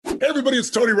Hey, everybody, it's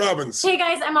Tony Robbins. Hey,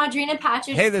 guys, I'm Audrina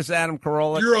Patridge. Hey, this is Adam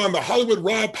Carolla. You're on the Hollywood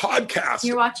Raw podcast.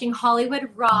 You're watching Hollywood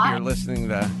Raw. You're listening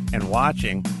to and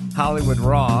watching Hollywood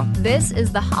Raw. This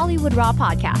is the Hollywood Raw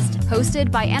podcast,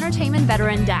 hosted by entertainment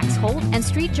veteran Dax Holt and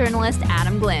street journalist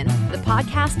Adam Glynn. The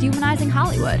podcast humanizing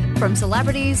Hollywood. From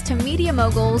celebrities to media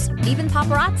moguls, even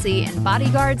paparazzi and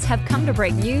bodyguards have come to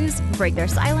break news, break their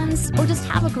silence, or just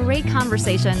have a great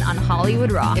conversation on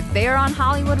Hollywood Raw. If they're on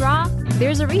Hollywood Raw,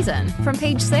 there's a reason. From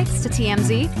Page Six to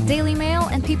TMZ, Daily Mail,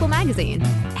 and People Magazine,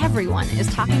 everyone is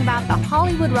talking about the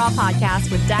Hollywood Raw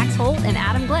podcast with Dax Holt and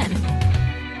Adam Glynn.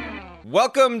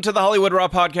 Welcome to the Hollywood Raw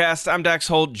podcast. I'm Dax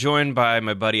Holt, joined by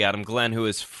my buddy Adam Glynn, who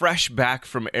is fresh back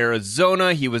from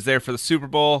Arizona. He was there for the Super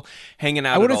Bowl, hanging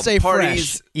out at all the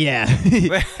parties. Fresh.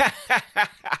 Yeah.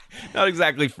 Not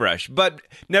exactly fresh, but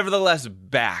nevertheless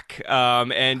back.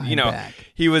 Back.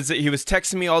 He was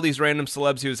texting me all these random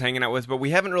celebs he was hanging out with, but we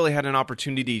haven't really had an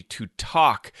opportunity to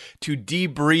talk, to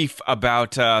debrief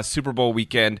about Super Bowl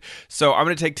weekend. So I'm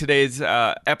going to take today's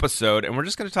episode, and we're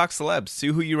just going to talk celebs, see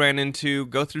who you ran into,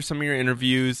 go through some of your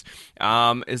interviews.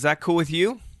 Is that cool with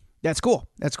you? That's cool.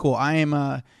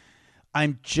 I'm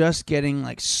just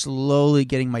slowly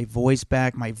getting my voice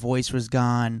back. My voice was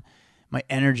gone. My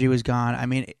energy was gone. I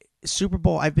mean, Super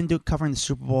Bowl, I've been covering the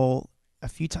Super Bowl a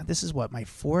few times. This is my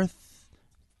fourth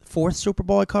Super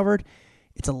Bowl I covered.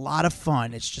 It's a lot of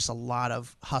fun. It's just a lot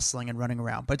of hustling and running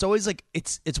around. But it's always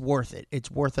it's worth it.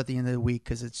 It's worth it at the end of the week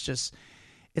because it's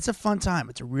a fun time.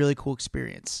 It's a really cool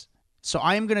experience. So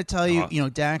I am going to tell you,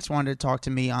 Dax wanted to talk to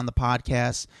me on the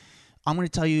podcast. I'm going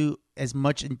to tell you as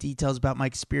much in details about my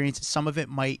experience. Some of it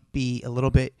might be a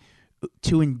little bit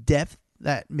too in-depth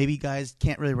that maybe you guys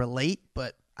can't really relate,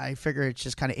 but I figure it's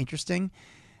just kind of interesting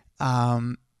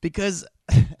because,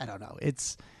 I don't know,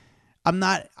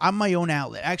 I'm my own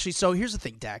outlet. Actually, so here's the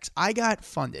thing, Dax. I got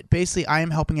funded. Basically, I am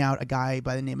helping out a guy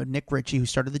by the name of Nick Ritchie who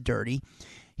started The Dirty.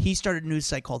 He started a news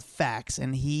site called Facts,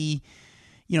 and he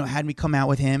had me come out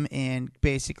with him and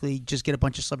basically just get a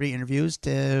bunch of celebrity interviews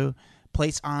to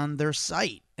place on their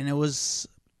site. And it was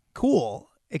cool,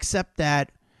 except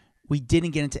that we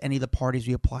didn't get into any of the parties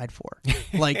we applied for.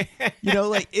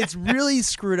 It's really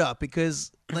screwed up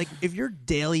because, if you're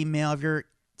Daily Mail, if you're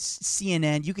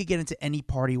CNN, you could get into any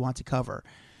party you want to cover.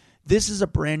 This is a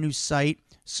brand new site,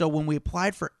 so when we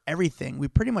applied for everything, we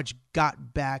pretty much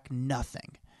got back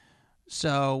nothing.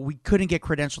 So we couldn't get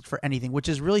credentialed for anything, which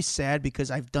is really sad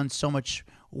because I've done so much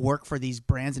work for these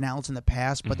brands and outlets in the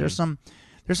past. But there's some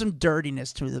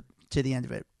dirtiness to the end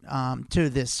of it, to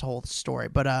this whole story.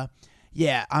 But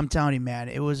yeah, I'm telling you, man,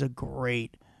 it was a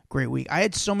great week. I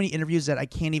had so many interviews that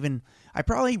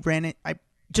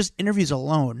just interviews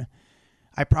alone.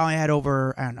 I probably had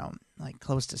over, I don't know,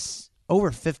 close to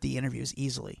over 50 interviews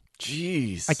easily.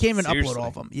 Jeez. I can't even seriously? upload all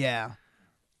of them. Yeah.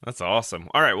 That's awesome.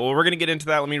 All right, well, we're going to get into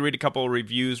that. Let me read a couple of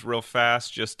reviews real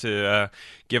fast just to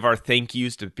give our thank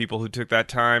yous to the people who took that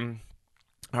time.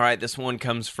 All right, this one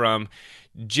comes from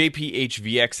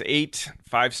JPHVX8,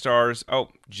 5 stars. Oh,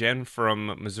 Jen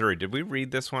from Missouri. Did we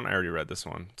read this one? I already read this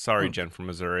one. Sorry, Jen from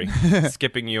Missouri.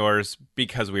 Skipping yours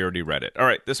because we already read it. All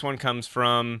right, this one comes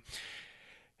from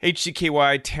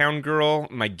HCKY Town Girl.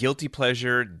 My guilty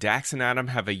pleasure. Dax and Adam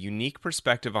have a unique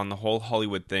perspective on the whole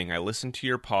Hollywood thing. I listen to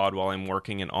your pod while I'm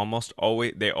working, and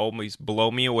they always blow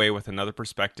me away with another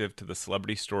perspective to the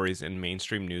celebrity stories in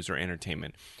mainstream news or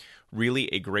entertainment.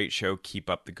 Really a great show. Keep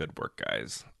up the good work,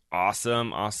 guys.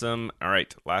 Awesome. All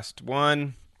right, last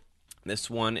one. This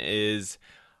one is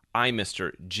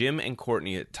Mr. Jim and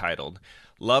Courtney titled.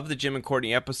 Love the Jim and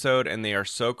Courtney episode, and they are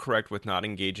so correct with not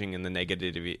engaging in the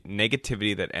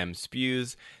negativity that Em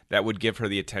spews. That would give her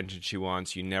the attention she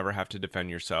wants. You never have to defend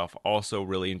yourself. Also,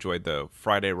 really enjoyed the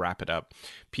Friday wrap it up.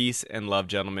 Peace and love,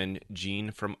 gentlemen.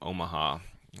 Gene from Omaha.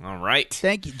 All right.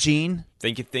 Thank you, Gene.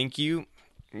 Thank you.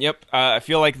 Yep, I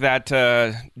feel like that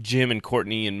Jim and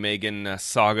Courtney and Megan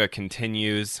saga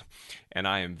continues, and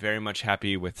I am very much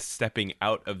happy with stepping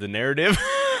out of the narrative.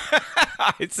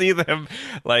 I see them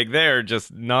they're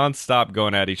just nonstop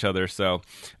going at each other. So,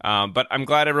 but I'm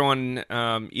glad everyone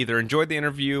either enjoyed the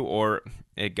interview or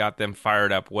it got them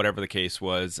fired up, whatever the case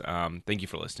was. Thank you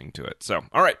for listening to it. So,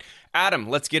 all right, Adam,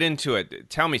 let's get into it.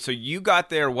 Tell me, so you got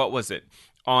there, what was it,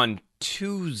 on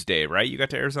Tuesday, right? You got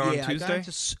to Arizona on Tuesday?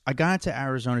 I got to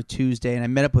Arizona Tuesday, and I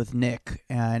met up with Nick.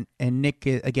 And Nick,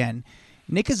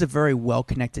 Nick is a very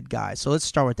well-connected guy. So let's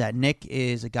start with that. Nick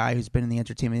is a guy who's been in the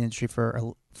entertainment industry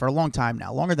for a long time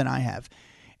now, longer than I have.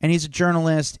 And he's a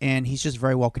journalist, and he's just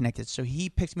very well-connected. So he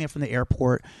picked me up from the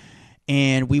airport,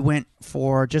 and we went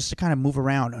for just to kind of move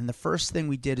around. And the first thing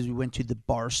we did is we went to the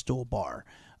Barstool Bar.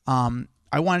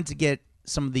 I wanted to get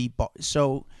some of the –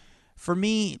 so for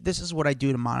me, this is what I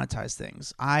do to monetize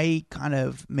things. I kind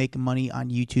of make money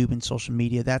on YouTube and social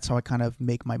media. That's how I kind of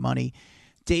make my money.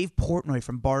 Dave Portnoy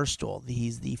from Barstool,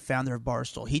 he's the founder of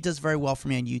Barstool. He does very well for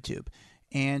me on YouTube.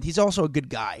 And he's also a good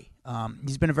guy.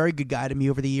 He's been a very good guy to me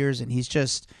over the years, and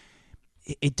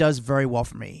it does very well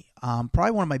for me.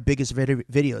 Probably one of my biggest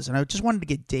videos, and I just wanted to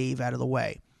get Dave out of the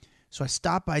way. So I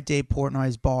stopped by Dave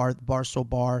Portnoy's bar, the Barstool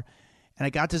Bar, and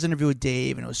I got this interview with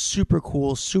Dave, and it was super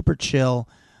cool, super chill.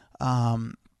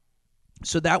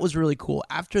 So that was really cool.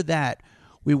 After that,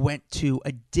 we went to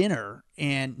a dinner,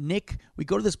 and we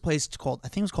go to this place I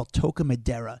think it was called Toca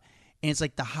Madera, and it's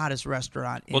like the hottest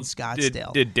restaurant in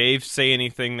Scottsdale. Did Dave say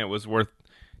anything that was like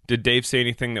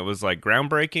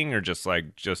groundbreaking, or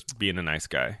just being a nice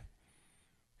guy?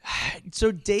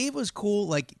 So Dave was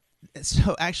cool.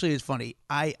 So actually, it's funny.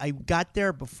 I got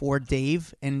there before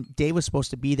Dave, and Dave was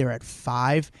supposed to be there at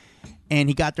 5, and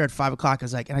he got there at 5 o'clock. I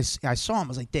was like, and I saw him. I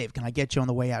was like, Dave, can I get you on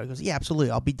the way out? He goes, yeah, absolutely.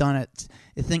 I'll be done at.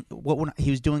 When he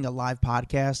was doing a live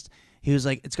podcast, he was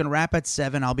like, it's going to wrap at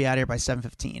 7. I'll be out here by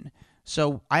 7:15.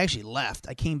 So I actually left.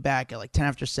 I came back at 10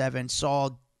 after 7. Saw,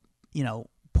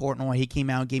 Portnoy. He came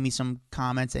out and gave me some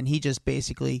comments, and he just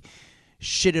basically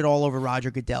shitted all over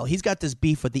Roger Goodell. He's got this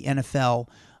beef with the NFL.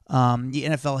 The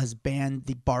NFL has banned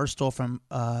the Barstool from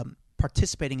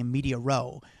participating in Media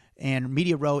Row, and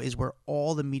Media Row is where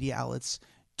all the media outlets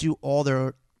do all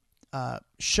their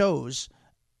shows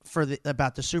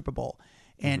about the Super Bowl,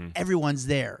 and everyone's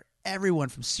there. Everyone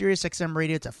from SiriusXM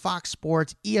Radio to Fox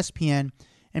Sports, ESPN,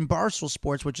 and Barstool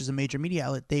Sports, which is a major media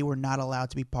outlet, they were not allowed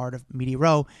to be part of Media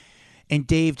Row, and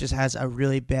Dave just has a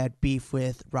really bad beef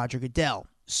with Roger Goodell.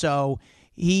 So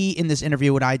he, in this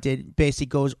interview, what I did, basically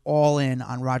goes all in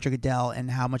on Roger Goodell and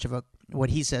how much of what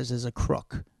he says is a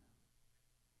crook.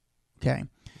 Okay.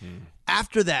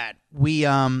 After that, we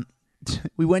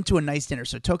went to a nice dinner.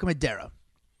 So Toca Madera.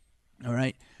 All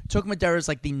right. Toca Madera is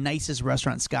like the nicest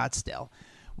restaurant in Scottsdale.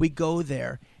 We go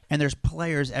there, and there's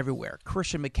players everywhere.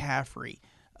 Christian McCaffrey,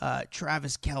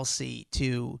 Travis Kelce,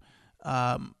 to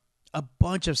a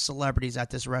bunch of celebrities at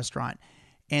this restaurant.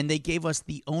 And they gave us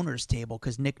the owner's table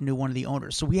because Nick knew one of the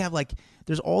owners. So we have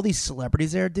there's all these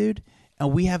celebrities there, dude.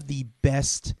 And we have the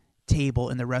best table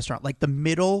in the restaurant. The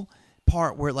middle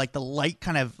part where the light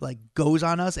kind of goes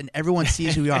on us and everyone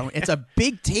sees who we are. It's a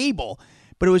big table,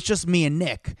 but it was just me and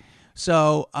Nick.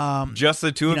 So just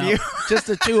the two of you? Just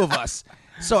the two of us.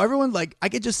 So everyone, I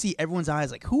could just see everyone's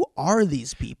eyes, who are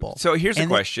these people? So here's a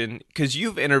question, because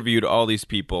you've interviewed all these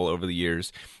people over the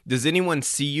years. Does anyone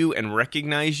see you and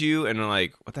recognize you and are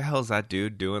like, what the hell is that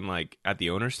dude doing, at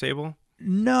the owner's table?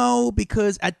 No,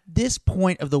 because at this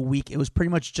point of the week, it was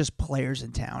pretty much just players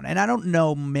in town. And I don't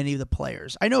know many of the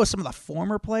players. I know some of the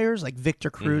former players, like Victor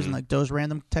Cruz and those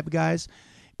random type of guys.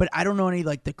 But I don't know any,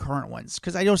 the current ones,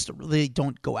 because I just really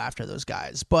don't go after those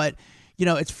guys. But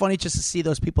it's funny just to see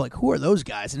those people who are those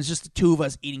guys? And it's just the two of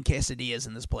us eating quesadillas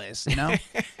in this place,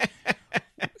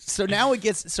 So now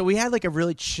so we had a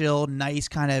really chill, nice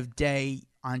kind of day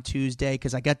on Tuesday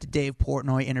because I got the Dave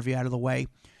Portnoy interview out of the way.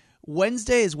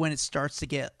 Wednesday is when it starts to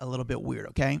get a little bit weird,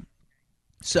 okay?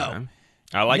 So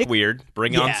I like weird.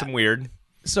 Bring on some weird.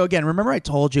 So again, remember I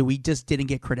told you we just didn't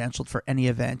get credentialed for any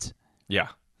event? Yeah.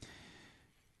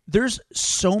 There's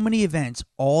so many events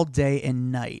all day and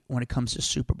night when it comes to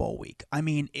Super Bowl week. I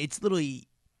mean, it's literally,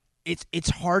 it's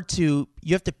hard to,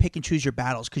 you have to pick and choose your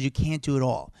battles because you can't do it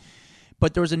all.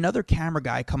 But there was another camera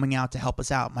guy coming out to help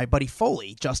us out, my buddy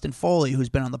Foley, Justin Foley, who's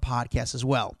been on the podcast as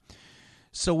well.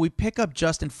 So we pick up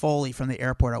Justin Foley from the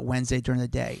airport on Wednesday during the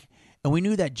day, and we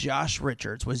knew that Josh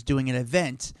Richards was doing an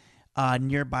event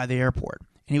nearby the airport.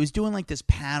 And he was doing this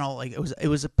panel, it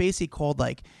was basically called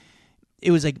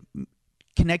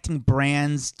connecting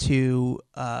brands to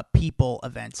people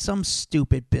event, some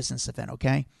stupid business event,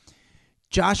 okay?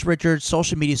 Josh Richards,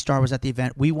 social media star, was at the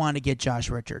event. We wanted to get Josh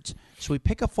Richards. So we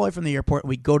pick up Foley from the airport and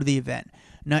we go to the event.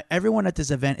 Now, everyone at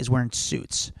this event is wearing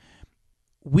suits.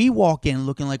 We walk in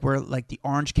looking like we're the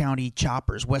Orange County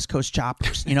Choppers, West Coast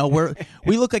Choppers.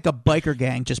 We look like a biker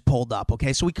gang just pulled up,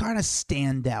 okay? So we kind of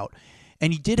stand out.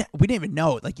 And we didn't even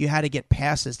know you had to get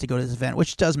passes to go to this event,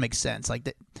 which does make sense.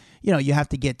 You have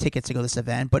to get tickets to go to this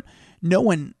event, but no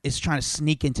one is trying to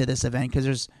sneak into this event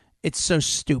because it's so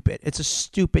stupid. It's a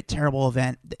stupid, terrible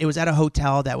event. It was at a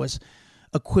hotel that was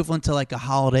equivalent to a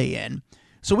Holiday Inn.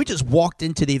 So we just walked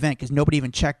into the event because nobody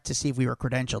even checked to see if we were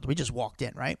credentialed. We just walked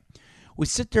in, right? We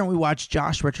sit there and we watch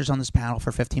Josh Richards on this panel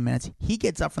for 15 minutes. He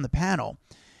gets up from the panel,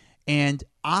 and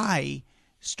I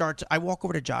walk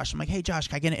over to Josh. I'm like, hey, Josh,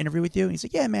 can I get an interview with you? And he's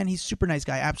like, yeah, man, he's a super nice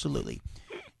guy. Absolutely.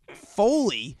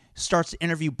 Foley starts to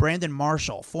interview Brandon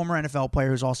Marshall, former NFL player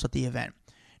who's also at the event.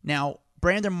 Now,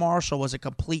 Brandon Marshall was a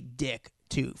complete dick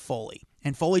to Foley.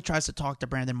 And Foley tries to talk to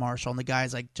Brandon Marshall, and the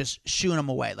guy's like just shooing him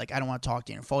away. Like, I don't want to talk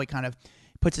to you. And Foley kind of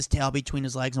puts his tail between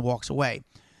his legs and walks away.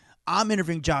 I'm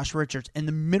interviewing Josh Richards. In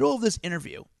the middle of this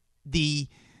interview,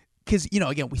 because,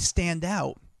 again, we stand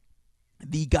out.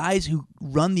 The guys who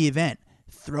run the event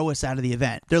throw us out of the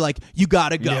event. They're like, you got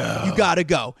to go. No. You got to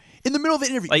go. In the middle of an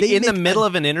interview. Like, in the middle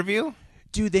of an interview?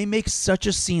 Dude, they make such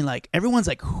a scene. Like, everyone's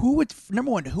like,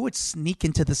 number one, who would sneak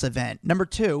into this event? Number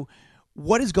two,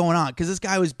 what is going on? Because this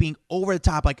guy was being over the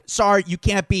top, like, sorry, you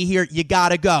can't be here. You got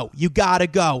to go. You got to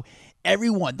go.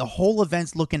 Everyone, the whole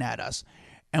event's looking at us.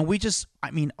 And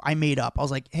I made up. I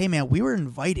was like, hey, man, we were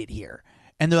invited here.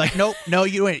 And they're like, nope, no,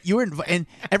 you weren't. You were invited. And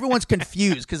everyone's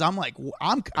confused because I'm like,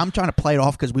 I'm trying to play it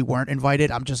off because we weren't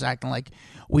invited. I'm just acting like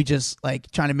we just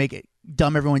like trying to make it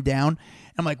dumb everyone down.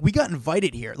 I'm like, we got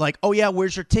invited here. Like, oh, yeah,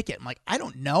 where's your ticket? I'm like, I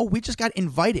don't know. We just got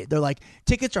invited. They're like,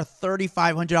 tickets are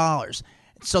 $3,500.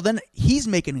 So then he's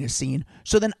making a scene.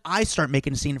 So then I start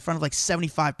making a scene in front of like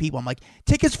 75 people. I'm like,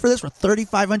 tickets for this were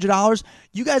 $3,500.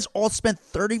 You guys all spent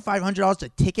 $3,500 a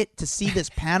ticket to see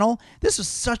this panel. This is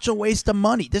such a waste of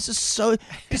money. This is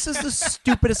the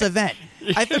stupidest event.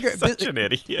 I figure such an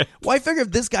idiot. Well, I figure if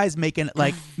this guy's making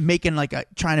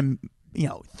trying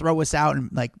to throw us out and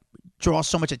like draw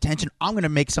so much attention, I'm going to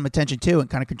make some attention too and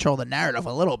kind of control the narrative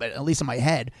a little bit, at least in my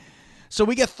head. So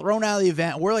we get thrown out of the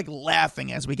event. We're like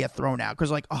laughing as we get thrown out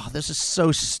because like, oh, this is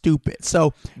so stupid.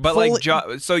 So, but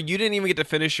so you didn't even get to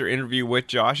finish your interview with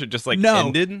Josh. It just like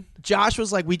ended. Josh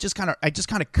was like, I just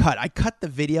kind of cut. I cut the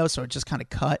video, so it just kind of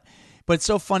cut. But it's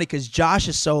so funny because Josh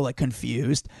is so like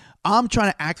confused. I'm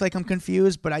trying to act like I'm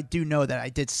confused, but I do know that I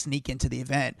did sneak into the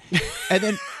event. And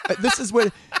then this is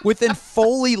within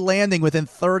Foley landing within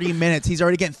 30 minutes, he's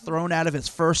already getting thrown out of his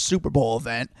first Super Bowl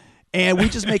event. And we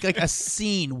just make like a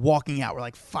scene walking out. We're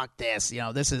like, fuck this.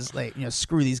 This is like,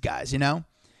 screw these guys,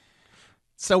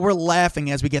 So we're laughing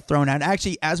as we get thrown out.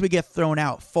 Actually, as we get thrown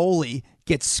out, Foley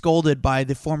gets scolded by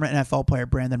the former NFL player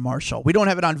Brandon Marshall. We don't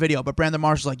have it on video, but Brandon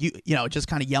Marshall's like, just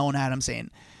kind of yelling at him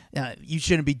saying, you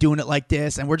shouldn't be doing it like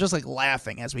this. And we're just like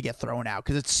laughing as we get thrown out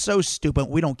because it's so stupid.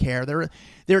 We don't care.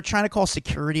 They're trying to call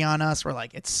security on us. We're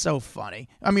like, it's so funny.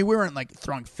 I mean, we weren't like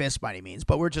throwing fists by any means,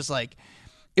 but we're just like,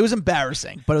 it was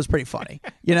embarrassing, but it was pretty funny,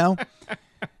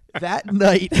 That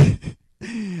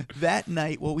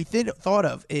night, what we thought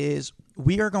of is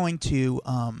we are going to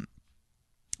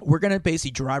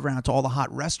basically drive around to all the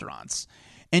hot restaurants,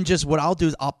 and just what I'll do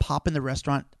is I'll pop in the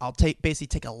restaurant. I'll basically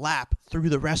take a lap through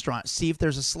the restaurant, see if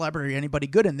there's a celebrity or anybody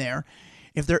good in there.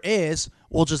 If there is,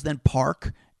 we'll just then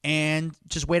park and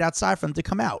just wait outside for them to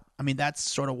come out. I mean, that's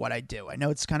sort of what I do. I know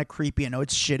it's kind of creepy. I know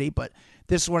it's shitty, but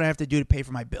this is what I have to do to pay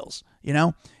for my bills,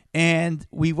 And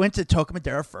we went to Toca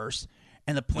Madera first,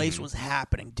 and the place was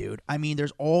happening, dude. I mean,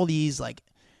 there's all these, like,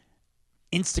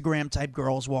 Instagram-type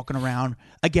girls walking around.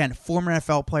 Again, former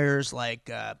NFL players like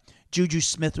Juju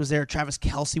Smith was there. Travis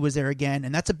Kelce was there again,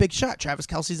 and that's a big shot. Travis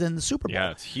Kelce's in the Super Bowl. Yeah,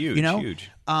 it's huge,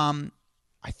 huge. I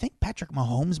think Patrick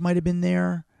Mahomes might have been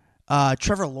there.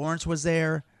 Trevor Lawrence was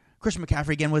there. Christian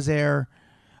McCaffrey again was there.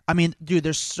 I mean, dude,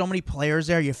 there's so many players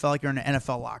there. You feel like you're in an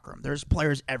NFL locker room. There's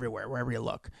players everywhere, wherever you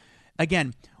look.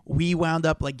 Again, we wound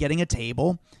up like getting a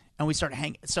table, and we started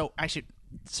hanging. So actually,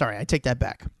 sorry, I take that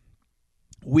back.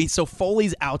 So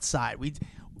Foley's outside.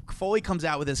 Foley comes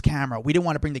out with his camera. We didn't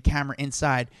want to bring the camera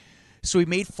inside, so we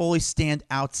made Foley stand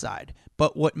outside.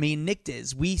 But what me and Nick did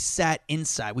is we sat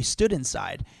inside. We stood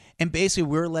inside, and basically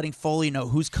we were letting Foley know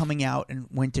who's coming out and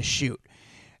when to shoot.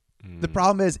 The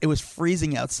problem is it was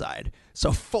freezing outside.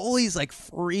 So Foley's like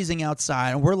freezing outside,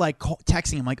 and we're like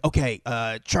texting him like, okay,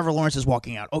 Trevor Lawrence is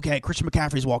walking out. Okay, Christian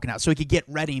McCaffrey's walking out. So he could get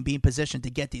ready and be in position to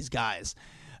get these guys.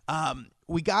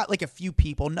 We got like a few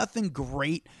people, nothing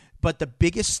great, but the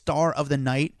biggest star of the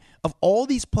night of all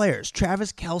these players,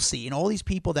 Travis Kelce and all these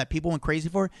people that people went crazy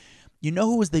for, you know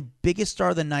who was the biggest star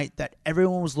of the night that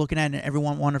everyone was looking at and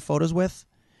everyone wanted photos with?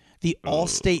 The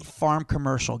Allstate Farm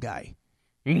commercial guy.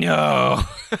 No.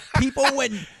 People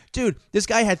went, dude, this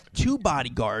guy had 2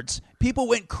 bodyguards. People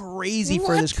went crazy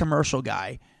for this commercial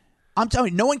guy. I'm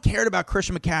telling you, no one cared about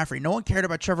Christian McCaffrey. No one cared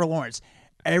about Trevor Lawrence.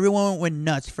 Everyone went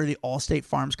nuts for the Allstate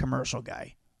Farms commercial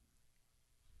guy.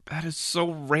 That is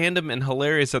so random and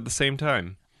hilarious at the same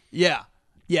time. Yeah.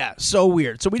 Yeah, so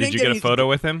weird. So we Did you get a photo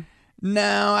with him? No,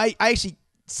 I actually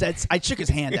I shook his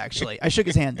hand, actually. I shook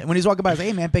his hand. When he's walking by, I was like,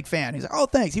 hey, man, big fan. He's like, oh,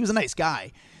 thanks. He was a nice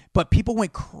guy. But people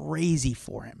went crazy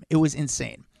for him. It was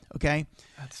insane, okay?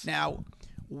 Now,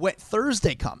 what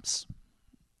Thursday comes,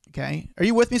 okay? Are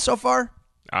you with me so far?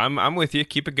 I'm with you.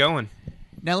 Keep it going.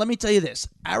 Now, let me tell you this.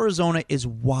 Arizona is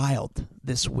wild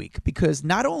this week because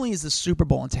not only is the Super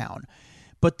Bowl in town,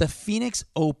 But the Phoenix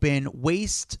Open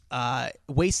Waste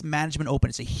Management Open,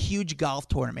 it's a huge golf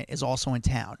tournament, is also in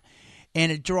town.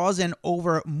 And it draws in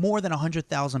over more than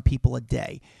 100,000 people a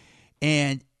day.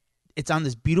 And it's on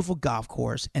this beautiful golf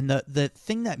course. And the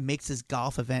thing that makes this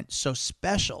golf event so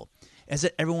special is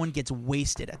that everyone gets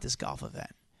wasted at this golf event.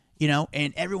 You know,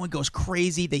 and everyone goes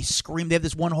crazy. They scream. They have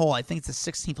this one hole, I think it's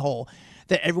the 16th hole,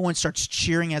 that everyone starts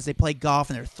cheering as they play golf,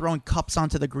 and they're throwing cups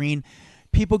onto the green.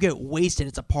 People get wasted.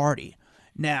 It's a party.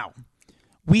 Now,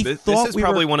 this is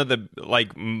probably one of the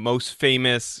most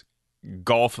famous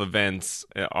golf events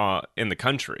in the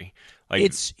country.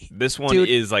 This one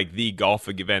is the golf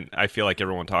event I feel like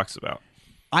everyone talks about.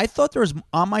 I thought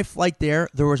on my flight there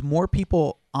was more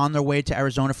people on their way to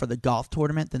Arizona for the golf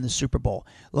tournament than the Super Bowl.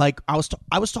 Like I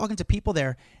was talking to people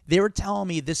there. They were telling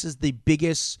me this is the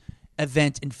biggest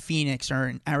event in Phoenix or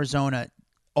in Arizona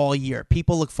all year.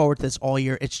 People look forward to this all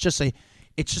year. It's just a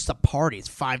party. It's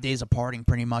 5 days of partying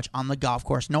pretty much on the golf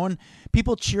course.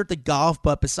 People cheer at the golf,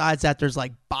 but besides that, there's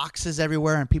boxes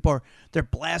everywhere, and they're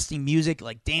blasting music,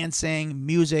 dancing,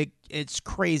 music. It's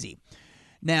crazy.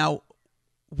 Now,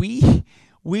 we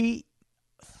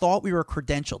thought we were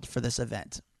credentialed for this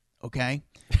event, okay?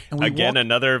 And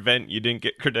another event you didn't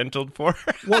get credentialed for?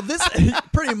 Well, this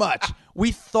pretty much.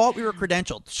 We thought we were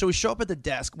credentialed. So we show up at the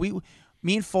desk.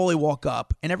 Me and Foley walk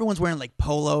up, and everyone's wearing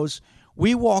polos.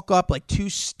 We walk up like two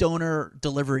stoner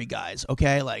delivery guys,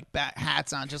 okay?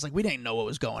 Hats on, just we didn't know what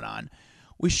was going on.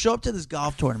 We show up to this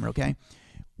golf tournament, okay?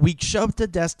 We show up to the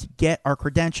desk to get our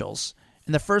credentials.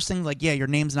 And the first thing, yeah, your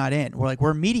name's not in. We're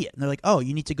we're media. And they're like, oh,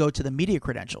 you need to go to the media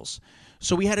credentials.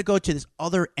 So we had to go to this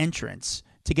other entrance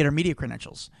to get our media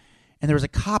credentials. And there was a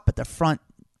cop at the front.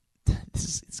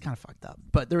 It's kind of fucked up.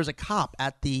 But there was a cop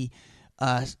at the,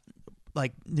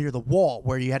 near the wall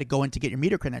where you had to go in to get your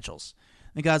media credentials.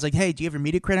 And the guy's like, hey, do you have your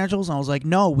media credentials? And I was like,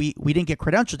 no, we didn't get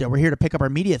credentials there. We're here to pick up our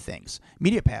media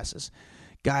passes.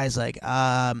 Guy's like,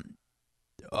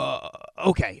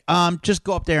 okay, just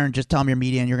go up there and just tell him you're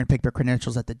media and you're going to pick your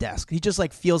credentials at the desk. He just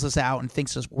feels us out and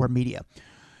thinks we're media.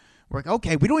 We're like,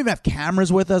 okay, we don't even have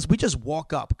cameras with us. We just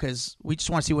walk up because we just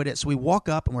want to see what it is. So we walk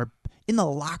up and we're in the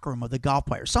locker room of the golf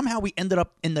players. Somehow we ended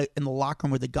up in the locker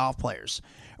room with the golf players.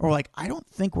 And we're like, I don't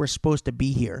think we're supposed to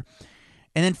be here.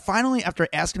 And then finally, after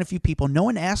asking a few people, no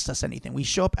one asked us anything. We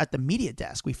show up at the media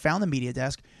desk. We found the media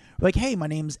desk. We're like, hey, my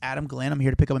name's Adam Glenn. I'm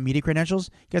here to pick up my media credentials.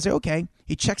 You guys say, okay.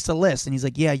 He checks the list, and he's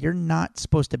like, yeah, you're not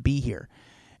supposed to be here.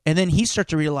 And then he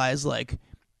starts to realize,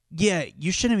 yeah,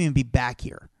 you shouldn't even be back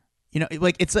here. You know,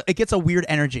 it gets a weird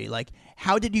energy.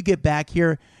 How did you get back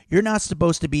here? You're not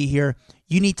supposed to be here.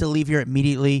 You need to leave here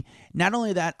immediately. Not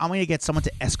only that, I'm going to get someone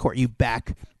to escort you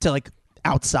back to,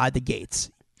 outside the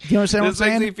gates. You understand what I'm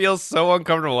saying? This makes me feel so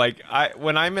uncomfortable.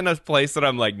 When I'm in a place that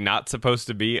I'm not supposed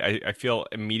to be, I feel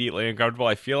immediately uncomfortable.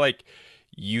 I feel like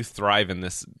you thrive in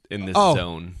this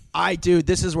zone. I do.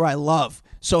 This is where I love.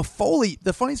 So Foley,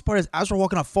 the funniest part is as we're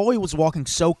walking up, Foley was walking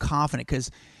so confident because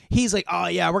he's like, oh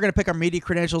yeah, we're gonna pick our media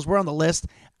credentials. We're on the list.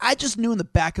 I just knew in the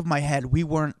back of my head we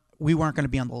weren't going to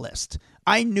be on the list.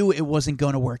 I knew it wasn't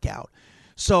going to work out.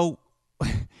 So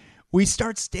we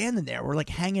start standing there. We're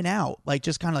hanging out,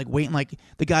 just kind of waiting.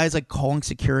 The guy's calling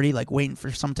security, waiting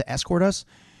for someone to escort us.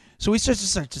 So we start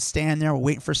to stand there. We're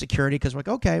waiting for security because we're like,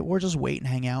 okay, we'll just wait and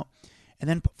hang out. And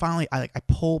then finally, I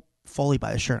pull Foley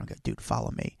by the shirt. I'm like, dude,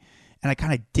 follow me. And I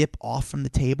kind of dip off from the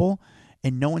table.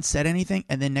 And no one said anything.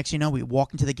 And then next, we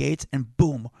walk into the gates, and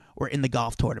boom, we're in the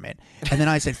golf tournament. And then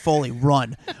I said, Foley,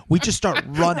 run. We just start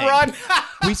running. Run.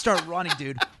 We start running,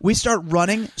 dude. We start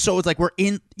running. So it's we're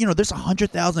in, there's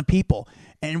 100,000 people,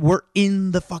 and we're in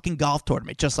the fucking golf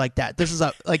tournament just like that. This is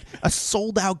a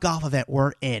sold out golf event.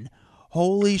 We're in.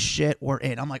 Holy shit, we're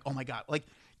in. I'm like, oh my God. Can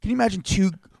you imagine two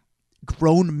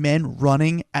grown men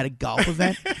running at a golf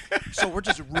event? So we're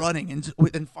just running,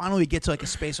 and finally we get to a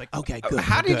space okay, good.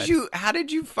 How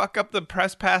did you fuck up the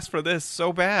press pass for this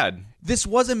so bad? This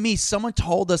wasn't me. Someone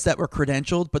told us that we're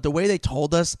credentialed, but the way they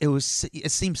told us,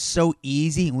 it seemed so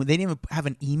easy. And they didn't even have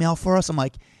an email for us. I'm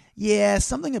like, yeah,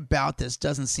 something about this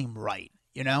doesn't seem right,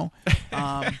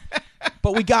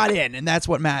 But we got in, and that's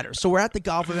what matters. So we're at the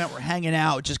golf event. We're hanging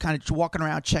out, just kind of walking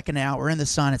around, checking out. We're in the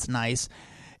sun. It's nice.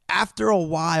 After a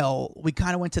while, we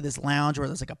kind of went to this lounge where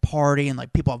there's a party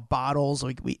and people have bottles.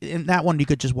 In that one, you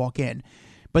could just walk in.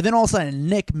 But then all of a sudden,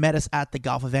 Nick met us at the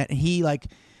golf event, and he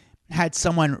had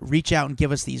someone reach out and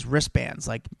give us these wristbands.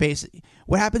 Basically,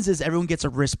 what happens is everyone gets a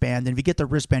wristband, and if you get the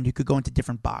wristband, you could go into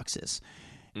different boxes.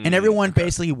 And everyone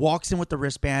basically walks in with the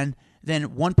wristband.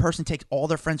 Then one person takes all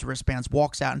their friends' wristbands,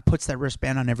 walks out and puts that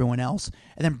wristband on everyone else,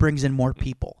 and then brings in more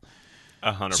people.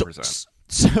 100%.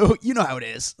 So you know how it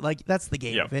is. That's the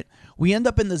game of it. We end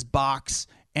up in this box,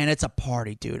 and it's a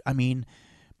party, dude. I mean,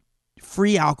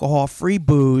 free alcohol, free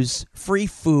booze, free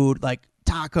food, like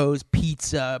tacos,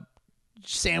 pizza,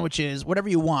 sandwiches, whatever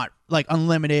you want, like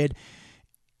unlimited.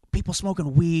 People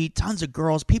smoking weed, tons of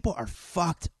girls. People are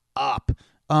fucked up.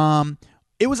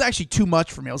 It was actually too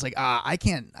much for me. I was like, I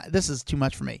can't. This is too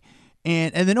much for me.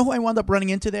 And then who I wound up running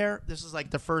into there, this is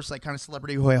like the first like kind of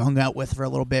celebrity who I hung out with for a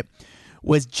little bit,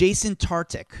 was Jason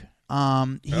Tartick.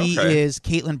 He is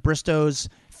Caitlin Bristow's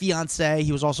fiance.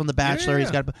 He was also on The Bachelor. Yeah.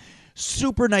 He's got a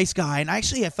super nice guy. And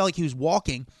actually, I felt like he was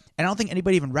walking, and I don't think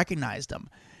anybody even recognized him.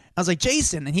 I was like,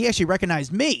 Jason, and he actually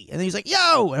recognized me. And then he's like,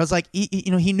 yo. And I was like,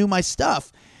 he knew my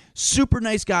stuff. Super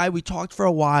nice guy. We talked for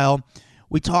a while.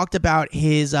 We talked about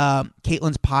his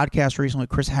Caitlin's podcast recently with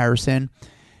Chris Harrison.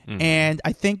 And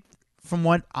I think from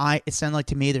what it sounded like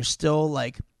to me, there's still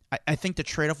like, I think the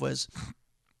trade-off was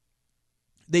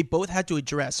they both had to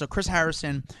address. So Chris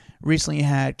Harrison recently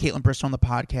had Caitlin Bristow on the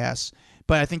podcast,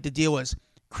 but I think the deal was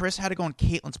Chris had to go on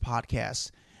Caitlin's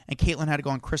podcast and Caitlin had to go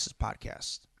on Chris's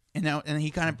podcast. And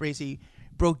he kind of basically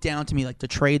broke down to me like the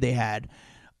trade they had.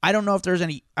 I don't know if there's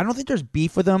any. I don't think there's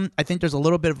beef with them. I think there's a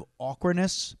little bit of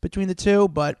awkwardness between the two,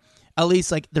 but at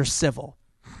least like they're civil.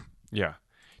 Yeah.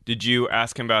 Did you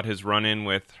ask him about his run-in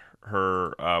with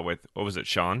her? With what was it,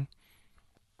 Sean?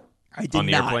 I did on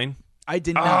the not. airplane. I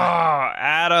did Oh, not.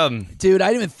 Adam, Dude, I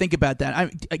didn't even think about that.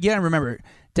 I remember,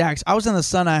 Dax. I was in the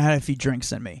sun. I had a few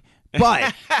drinks in me,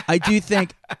 but I do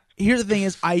think. Here's the thing: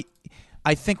 is I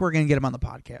think we're gonna get him on the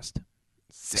podcast.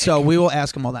 So we will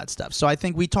ask him all that stuff. So I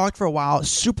think we talked for a while.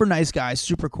 Super nice guy,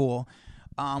 super cool.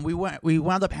 We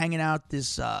wound up hanging out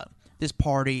this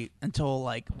party until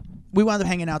like we wound up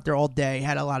hanging out there all day.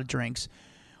 Had a lot of drinks.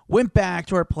 Went back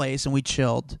to our place and we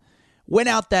chilled. Went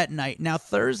out that night. Now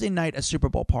Thursday night, a Super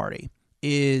Bowl party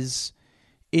it's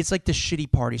like the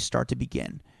shitty parties start to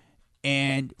begin.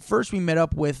 And first we met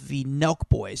up with the Nelk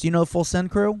Boys. You know the Full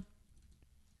Send crew?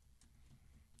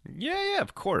 yeah,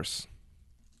 of course.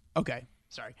 Okay.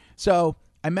 Sorry. So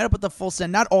I met up with the Full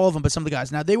Send, not all of them, but some of the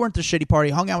guys. Now, they weren't the shitty party.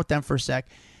 Hung out with them for a sec,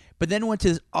 but then went to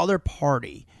this other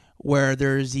party where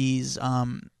there's these,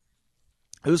 it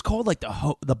was called like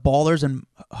the Ballers and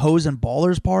Hoes and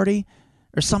Ballers party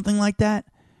or something like that.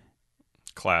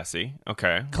 Classy.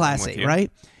 Okay. I'm with Classy, you.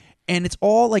 right? And it's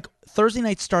all like Thursday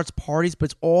night starts parties, but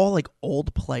it's all like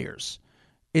old players.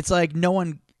 It's like no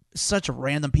one, such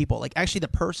random people. Like actually the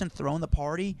person throwing the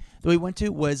party that we went to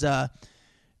was,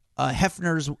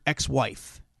 Hefner's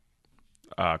ex-wife.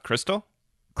 Crystal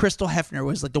Hefner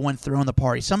was like the one throwing the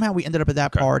party. Somehow we ended up at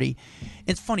that party.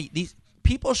 It's funny. These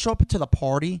people show up to the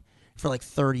party for like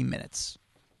 30 minutes.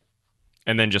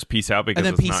 And then just peace out because And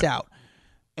then it's peace not, out.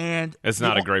 And It's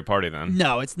not a great party then.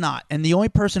 No, it's not. And the only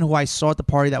person who I saw at the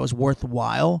party that was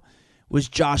worthwhile was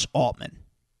Josh Altman.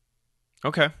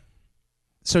 Okay.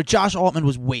 So Josh Altman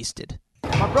was wasted.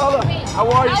 My brother, how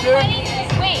are you, dude?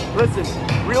 Wait. Listen,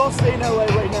 real estate in LA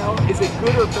right now, is it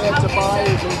good or bad to buy?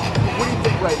 What do you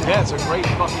think right now? Yeah, it's a great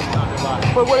fucking time to buy.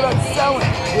 But what about selling?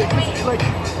 Like,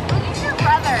 Who's your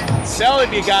brother? Sell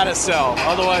if you gotta sell,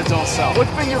 otherwise don't sell. what's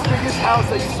been your biggest house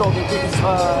that you sold?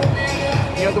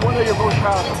 The one that you're most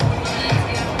proud of?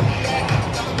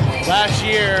 Last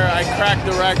year, I cracked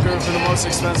the record for the most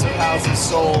expensive houses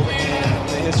sold in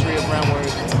the history of Brentwood.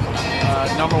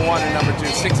 Number one and number two,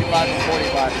 65 and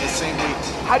 45 in the same week.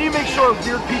 How do you make sure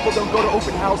weird people don't go to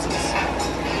open houses?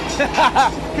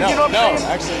 No, you know what I'm saying?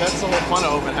 actually, that's the whole fun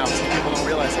of open houses. People don't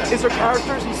realize that. Is there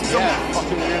characters? You see some. Yeah,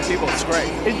 fucking weird people. It's great.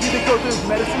 And do they go through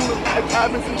medicine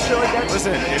cabinets and shit like that?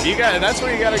 Listen, if you got, that's where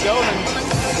you gotta go.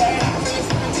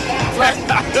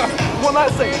 One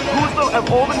last thing. Of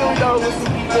all the $1 million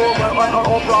listening people on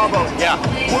all Bravo? Yeah.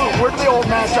 Where do they all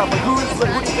match up? Like, who do you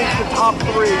think is the top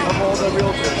 3 of all the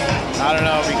realtors? I don't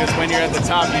know, because when you're at the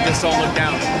top, you just don't look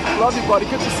down. Love you, buddy.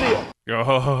 Good to see you.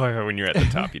 Oh, when you're at the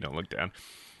top, you don't look down.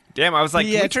 Damn, I was like,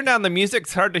 Yeah. can we turn down the music?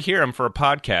 It's hard to hear him for a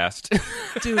podcast.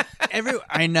 Dude,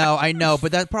 I know,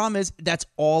 but that problem is that's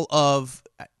all of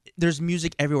there's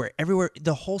music everywhere.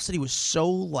 The whole city was so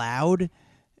loud.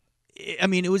 I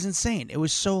mean, it was insane. It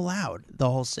was so loud, the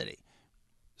whole city.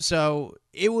 So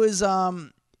it was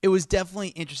definitely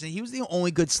interesting. He was the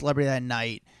only good celebrity that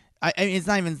night. I mean, it's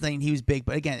not even saying he was big,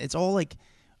 but again, it's all like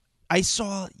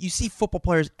you see football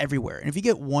players everywhere, and if you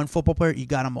get one football player, you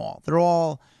got them all. They're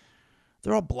all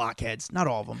blockheads. Not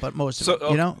all of them, but most of them.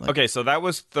 You know? Okay, so that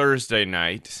was Thursday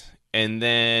night, and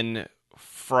then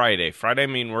Friday. I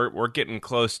mean, we're getting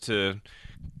closer to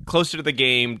the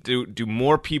game. Do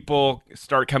more people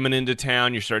start coming into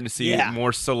town? You're starting to see more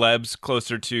celebs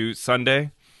closer to Sunday.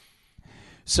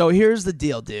 So here's the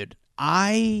deal, dude.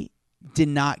 I did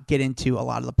not get into a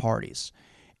lot of the parties,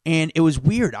 and it was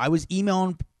weird. I was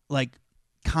emailing like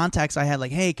contacts I had,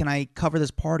 like, hey, can I cover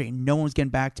this party? And no one was getting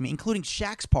back to me, including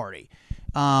Shaq's party.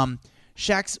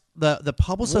 Shaq's the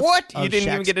publicist. What? Of You didn't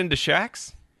even Shaq's- get into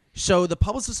Shaq's? So the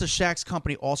publicist of Shaq's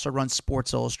company also runs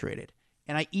Sports Illustrated.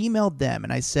 And I emailed them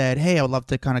and I said, hey, I would love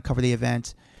to kind of cover the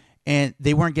event. And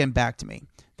they weren't getting back to me.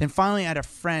 Then finally I had a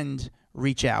friend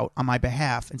reach out on my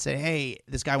behalf and say, hey,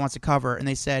 this guy wants to cover. And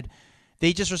they said,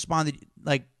 they just responded,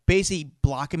 like basically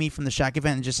blocking me from the Shaq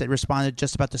event and just responded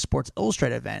just about the Sports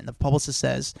Illustrated event. And the publicist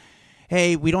says,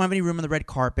 hey, we don't have any room on the red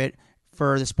carpet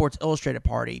for the Sports Illustrated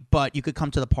party, but you could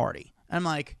come to the party. And I'm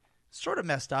like, sort of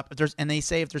messed up. And they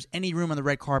say if there's any room on the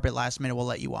red carpet last minute, we'll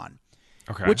let you on.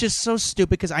 Okay. Which is so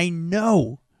stupid because I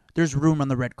know there's room on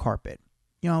the red carpet.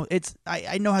 You know,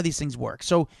 I know how these things work.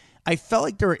 So I felt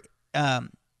like they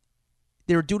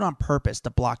were doing it on purpose to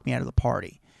block me out of the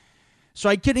party. So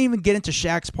I couldn't even get into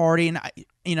Shaq's party, and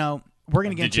we're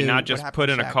gonna get into. Did you not what just happened put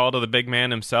to in a Shaq. call to the big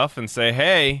man himself and say,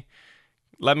 hey,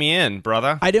 let me in,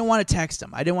 brother? I didn't want to text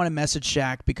him. I didn't want to message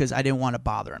Shaq because I didn't want to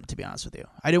bother him, to be honest with you.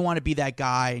 I didn't want to be that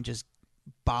guy and just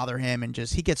bother him and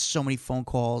just, he gets so many phone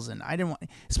calls, and I didn't want,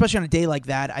 especially on a day like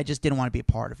that, I just didn't want to be a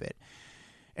part of it.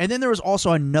 And then there was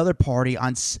also another party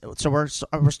on, so we're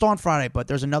still on Friday, but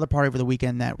there's another party over the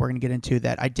weekend that we're going to get into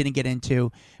that I didn't get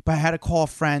into, but I had to call a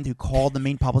friend who called the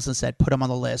main publicist and said, put him on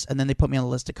the list, and then they put me on the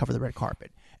list to cover the red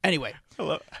carpet. Anyway. I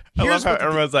love here's how what the-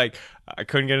 everyone's like, I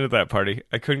couldn't get into that party.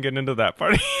 I couldn't get into that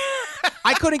party.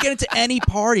 I couldn't get into any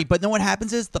party, but then what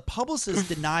happens is the publicists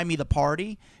deny me the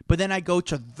party, but then I go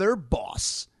to their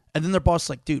boss, and then their boss is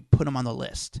like, dude, put him on the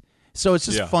list. So it's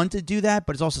just Yeah. fun to do that,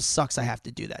 but it also sucks I have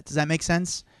to do that. Does that make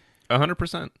sense?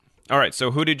 100%. All right,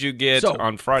 so who did you get So,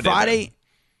 on Friday?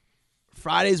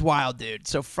 Friday's wild, dude.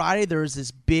 So Friday there was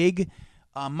this big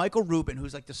Michael Rubin,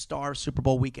 who's like the star of Super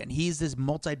Bowl weekend. He's this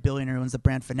multi-billionaire who owns the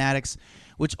brand Fanatics,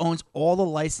 which owns all the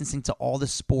licensing to all the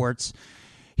sports.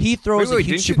 He throws a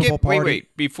huge Super Bowl party.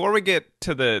 Wait. Before we get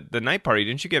to the night party,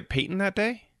 didn't you get Peyton that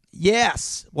day?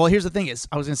 Yes. Well, here's the thing is,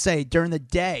 I was going to say, during the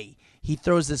day, he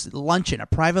throws this luncheon, a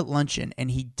private luncheon,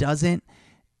 and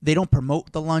they don't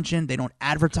promote the luncheon. They don't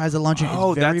advertise the luncheon.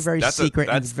 Oh, it's very, that's- very that's a- secret,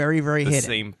 and that's it's very, very the hidden.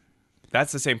 same.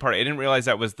 That's the same party. I didn't realize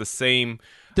that was the same.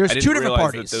 There's I didn't two different realize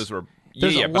parties. That those were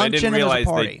There's yeah, a but I didn't luncheon and there's a realize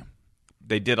party.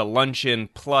 they did a luncheon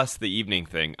plus the evening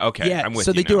thing. Okay, Yeah, I'm with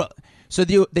so you they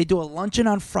now. they do a luncheon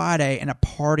on Friday and a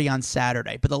party on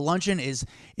Saturday. But the luncheon it's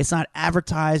not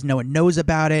advertised, no one knows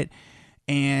about it.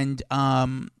 And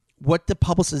what the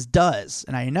publicist does,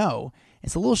 and I know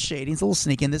it's a little shady, it's a little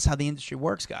sneaky, and this is how the industry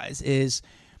works, guys, is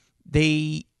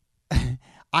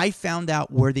I found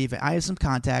out where the event, I have some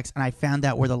contacts, and I found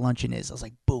out where the luncheon is. I was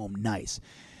like, boom, nice.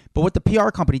 But what the PR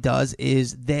company does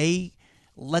is they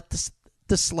let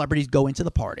the celebrities go into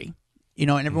the party, and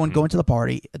everyone go into the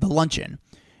party, the luncheon,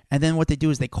 and then what they do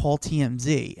is they call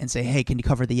TMZ and say, hey, can you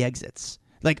cover the exits?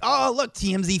 Like, oh, look,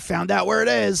 TMZ found out where it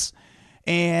is.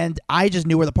 And I just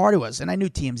knew where the party was, and I knew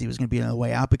TMZ was going to be on the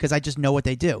way out because I just know what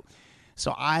they do.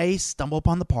 So I stumble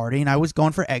upon the party, and I was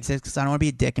going for exits because I don't want to be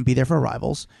a dick and be there for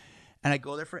rivals. And I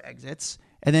go there for exits,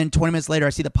 and then 20 minutes later, I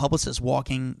see the publicist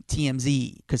walking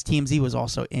TMZ because TMZ was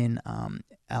also in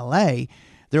L.A.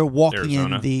 They're walking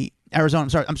Arizona. in the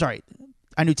Arizona. I'm sorry.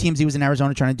 I knew TMZ was in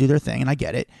Arizona trying to do their thing, and I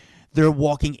get it. They're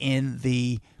walking in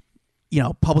the,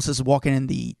 publicist is walking in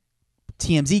the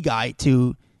TMZ guy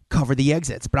to cover the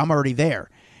exits, but I'm already there.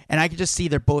 And I could just see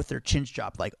their chins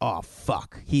dropped, like, oh,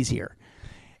 fuck, he's here.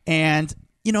 And,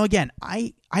 again,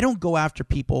 I don't go after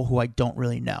people who I don't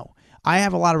really know. I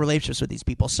have a lot of relationships with these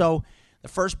people. So the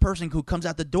first person who comes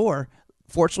out the door,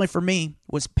 fortunately for me,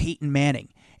 was Peyton Manning.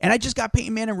 And I just got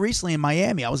Peyton Manning recently in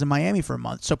Miami. I was in Miami for a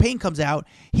month. So Peyton comes out.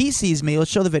 He sees me. Let's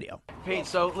show the video. Peyton,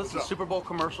 so listen, Super Bowl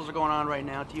commercials are going on right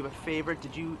now. Do you have a favorite?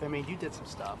 You did some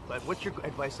stuff, but what's your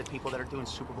advice to people that are doing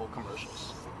Super Bowl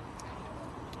commercials?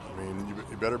 I mean,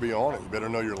 you better be on it. You better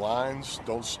know your lines.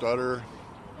 Don't stutter.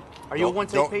 Are you a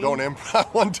one-take Peyton? Don't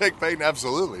improv. One-take Peyton,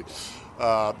 absolutely.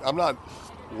 I'm not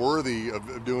worthy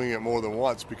of doing it more than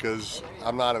once because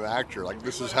I'm not an actor. Like,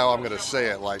 this is how I'm going to say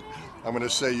it. Like, I'm going to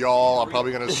say y'all. I'm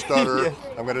probably going to stutter. Yeah.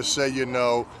 I'm going to say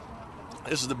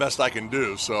this is the best I can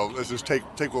do. So let's just take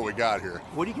what we got here.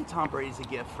 What do you get Tom Brady as a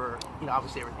gift for,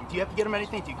 obviously everything? Do you have to get him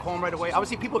anything? Do you call him right away?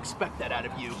 Obviously, people expect that out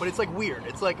of you, but it's like weird.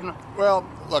 It's like, Well,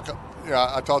 look,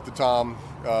 I talked to Tom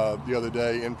the other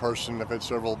day in person. I've had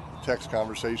several text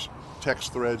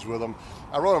threads with him.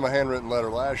 I wrote him a handwritten letter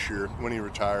last year when he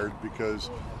retired because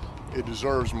it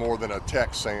deserves more than a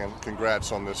text saying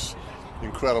congrats on this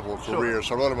incredible career.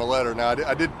 So I wrote him a letter. Now,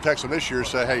 I did text him this year and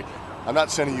say, hey, I'm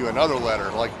not sending you another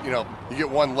letter. Like, you get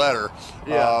one letter.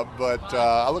 Yeah. But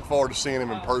I look forward to seeing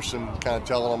him in person, kind of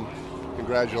telling him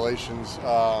congratulations.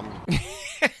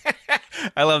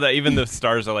 I love that. Even the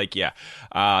stars are like, yeah,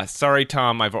 sorry,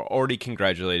 Tom, I've already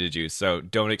congratulated you, so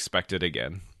don't expect it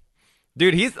again.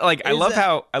 Dude, he's like, I love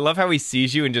how he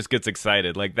sees you and just gets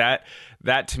excited. Like that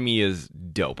to me is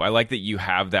dope. I like that you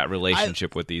have that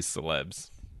relationship with these celebs.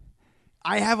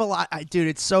 I have a lot, dude.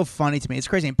 It's so funny to me. It's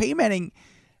crazy. And Peyton Manning,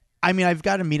 I mean, I've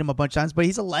got to meet him a bunch of times, but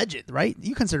he's a legend, right?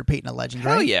 You consider Peyton a legend,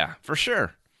 right? Hell yeah, for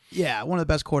sure. Yeah, one of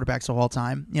the best quarterbacks of all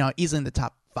time. You know, easily in the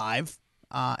top 5,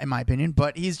 in my opinion.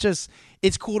 But he's just,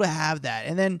 it's cool to have that.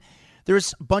 And then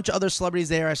there's a bunch of other celebrities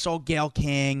there. I saw Gayle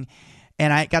King,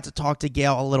 and I got to talk to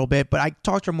Gayle a little bit, but I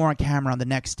talked to her more on camera on the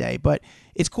next day. But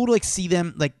it's cool to like see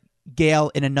them, like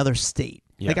Gayle in another state.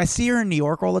 Yeah. Like I see her in New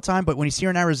York all the time, but when you see her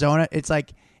in Arizona, it's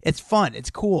like, it's fun.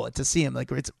 It's cool to see him.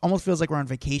 Like it almost feels like we're on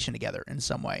vacation together in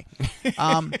some way.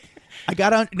 I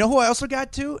got on. You know who I also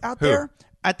got to out there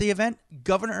at the event?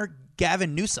 Governor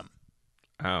Gavin Newsom.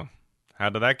 Oh, how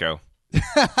did that go?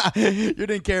 You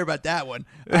didn't care about that one.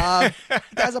 Guys,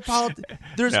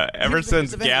 ever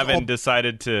since Gavin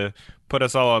decided to put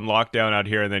us all on lockdown out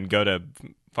here and then go to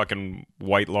fucking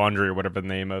White Laundry or whatever the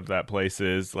name of that place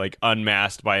is, like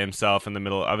unmasked by himself in the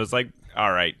middle, I was like,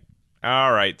 all right,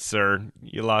 sir,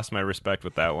 you lost my respect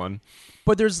with that one.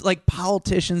 But there's like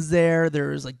politicians there.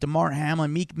 There's like DeMar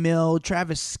Hamlin, Meek Mill,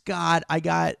 Travis Scott.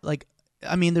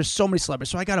 There's so many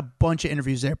celebrities. So I got a bunch of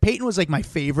interviews there. Peyton was like my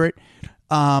favorite.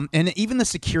 And even the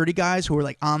security guys who were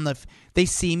like they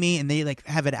see me and they like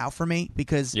have it out for me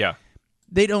because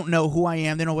they don't know who I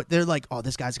am. They know what they're like. Oh,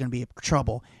 this guy's going to be in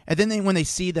trouble. And then when they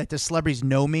see that the celebrities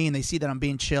know me and they see that I'm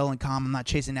being chill and calm, I'm not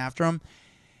chasing after them.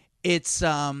 It's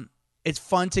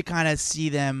fun to kind of see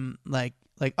them like,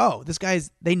 oh, this guy's,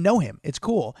 they know him. It's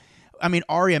cool. I mean,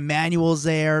 Ari Emanuel's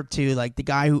there too. Like the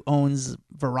guy who owns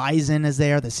Verizon is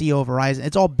there, the CEO of Verizon.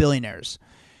 It's all billionaires.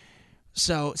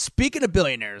 So speaking of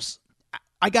billionaires,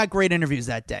 I got great interviews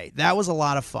that day. That was a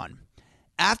lot of fun.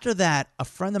 After that, a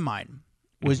friend of mine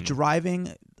was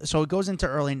driving. So it goes into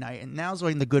early night, and now's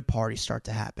when the good parties start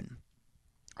to happen.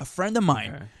 A friend of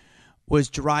mine was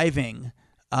driving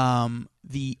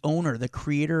the owner, the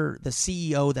creator, the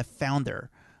CEO, the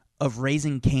founder of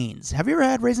Raising Cane's. Have you ever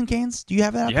had Raising Cane's? Do you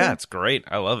have that out there? Yeah, it's great.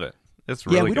 I love it. It's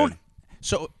really good.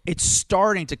 So it's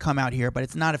starting to come out here, but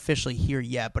it's not officially here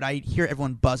yet. But I hear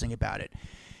everyone buzzing about it.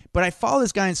 But I follow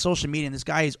this guy on social media, and this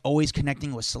guy is always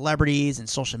connecting with celebrities and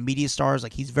social media stars.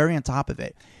 Like, he's very on top of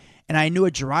it. And I knew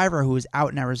a driver who was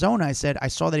out in Arizona. I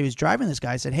saw that he was driving this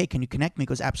guy. I said, hey, can you connect me? He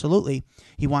goes, absolutely.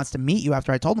 He wants to meet you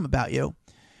after I told him about you.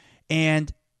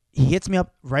 And he hits me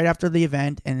up right after the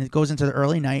event, and it goes into the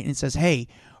early night, and it says, hey,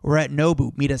 we're at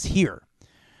Nobu. Meet us here.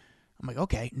 I'm like,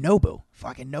 okay, Nobu.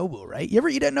 Fucking Nobu, right? You ever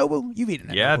eat at Nobu? You've eaten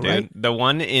at Nobu, dude. Right? The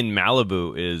one in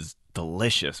Malibu is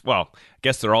delicious. Well, I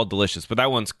guess they're all delicious, but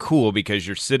that one's cool because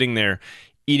you're sitting there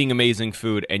eating amazing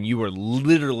food, and you are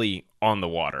literally on the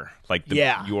water. Like,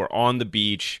 you are on the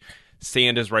beach,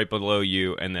 sand is right below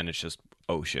you, and then it's just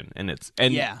ocean. And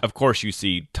of course you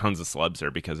see tons of celebs there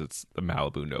because it's the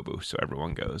Malibu Nobu, so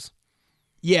everyone goes.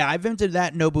 Yeah, I've been to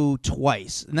that Nobu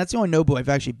twice, and that's the only Nobu I've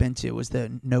actually been to was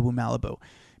the Nobu Malibu.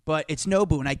 But it's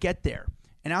Nobu, and I get there,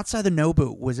 and outside the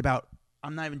Nobu was about,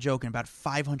 I'm not even joking, about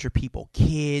 500 people,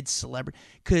 kids, celebrities,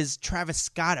 because Travis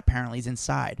Scott apparently is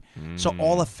inside. So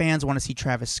all the fans want to see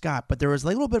Travis Scott, but there was a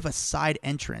little bit of a side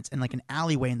entrance and like an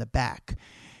alleyway in the back.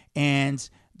 And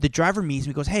the driver meets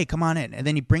me, goes, hey, come on in. And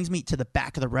then he brings me to the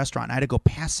back of the restaurant. I had to go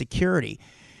past security.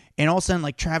 And all of a sudden,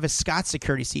 like, Travis Scott's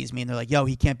security sees me, and they're like, yo,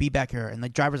 he can't be back here. And the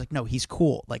driver's like, no, he's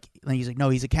cool. Like, and he's like, no,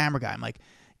 he's a camera guy. I'm like,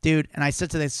 dude. And I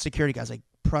said to the security guy, I was like,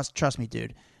 trust me,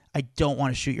 dude. I don't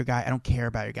want to shoot your guy. I don't care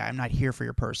about your guy. I'm not here for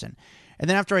your person. And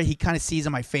then after he kind of sees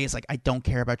on my face, like, I don't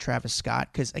care about Travis Scott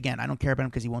because, again, I don't care about him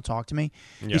because he won't talk to me.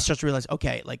 He starts to realize,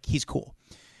 okay, like, he's cool.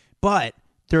 But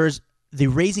there's the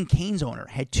Raising Cane's owner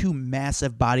had 2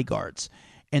 massive bodyguards.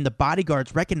 And the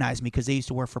bodyguards recognized me because they used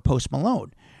to work for Post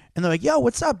Malone. And they're like, yo,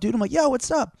 what's up, dude? I'm like, yo,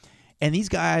 what's up? And these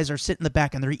guys are sitting in the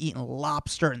back, and they're eating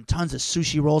lobster and tons of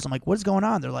sushi rolls. I'm like, what is going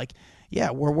on? They're like, yeah,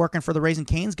 we're working for the Raising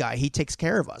Cane's guy. He takes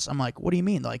care of us. I'm like, what do you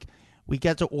mean? Like, we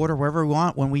get to order wherever we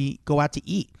want when we go out to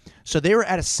eat. So they were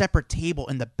at a separate table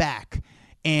in the back,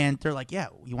 and they're like, yeah,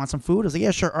 you want some food? I was like,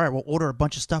 yeah, sure. All right, we'll order a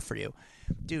bunch of stuff for you.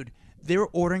 Dude, they were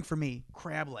ordering for me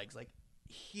crab legs, like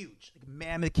huge, like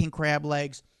mammoth king crab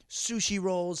legs, sushi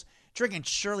rolls, drinking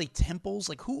Shirley Temples.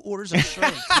 Like, who orders a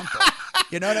Shirley Temple?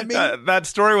 You know what I mean? That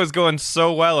story was going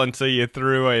so well until you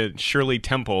threw a Shirley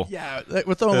Temple. Yeah,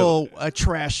 with a little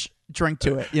trash drink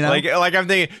to it. You know, like I'm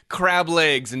thinking crab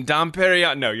legs and Dom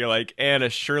Perignon. No, you're like, and a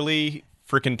Shirley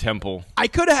freaking Temple. I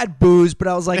could have had booze, but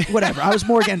I was like, whatever. I was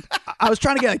more again. I was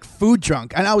trying to get like food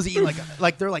drunk, and I was eating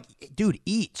like they're like, dude,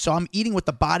 eat. So I'm eating with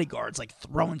the bodyguards, like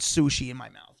throwing sushi in my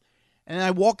mouth. And then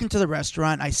I walk into the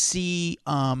restaurant. I see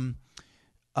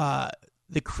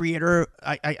the creator.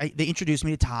 They introduced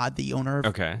me to Todd, the owner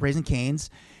of Raising Cane's,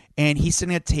 and he's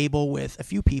sitting at a table with a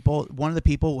few people. One of the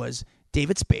people was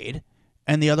David Spade,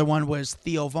 and the other one was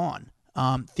Theo Vaughn.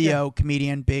 Theo,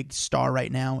 comedian, big star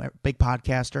right now, big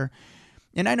podcaster.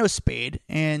 And I know Spade,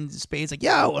 and Spade's like,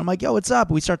 yo. I'm like, yo, what's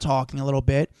up? We start talking a little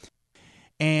bit.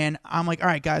 And I'm like, all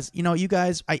right, guys, you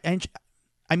guys,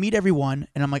 I meet everyone,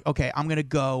 and I'm like, okay, I'm going to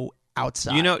go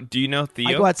outside. Do you know Theo?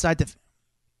 I go outside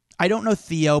I don't know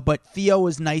Theo, but Theo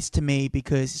was nice to me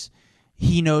because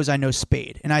he knows I know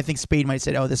Spade. And I think Spade might have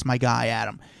said, oh, this is my guy,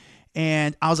 Adam.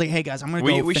 And I was like, hey, guys, I'm going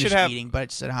to go finish eating, but I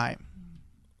just said hi.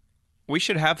 We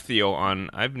should have Theo on.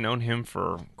 I've known him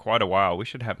for quite a while. We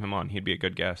should have him on. He'd be a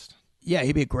good guest. Yeah,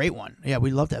 he'd be a great one. Yeah,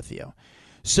 we'd love to have Theo.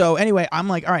 So anyway, I'm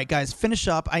like, all right, guys, finish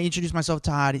up. I introduced myself to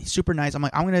Todd. He's super nice. I'm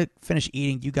like, I'm going to finish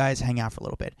eating. You guys hang out for a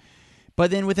little bit.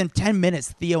 But then within 10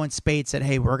 minutes, Theo and Spade said,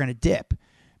 hey, we're going to dip.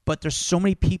 But there's so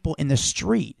many people in the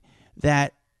street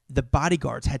that the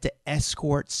bodyguards had to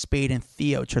escort Spade and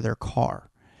Theo to their car.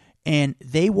 And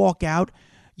they walk out.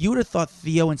 You would have thought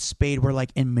Theo and Spade were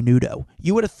like in Menudo.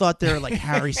 You would have thought they were like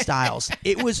Harry Styles.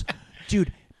 It was,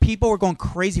 dude, people were going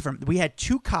crazy from. We had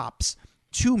 2 cops,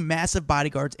 2 massive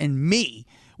bodyguards, and me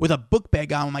with a book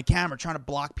bag on with my camera trying to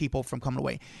block people from coming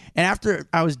away. And after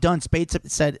I was done, Spade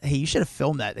said, hey, you should have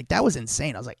filmed that. Like, that was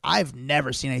insane. I was like, I've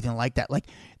never seen anything like that. Like,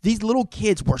 these little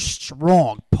kids were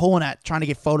strong, trying to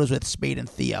get photos with Spade and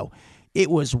Theo. It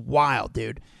was wild,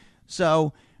 dude.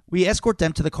 So we escort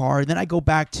them to the car, and then I go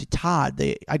back to Todd.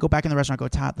 I go back in the restaurant. I go,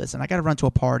 Todd, listen, I got to run to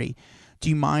a party. Do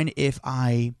you mind if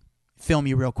I film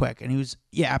you real quick? And he was,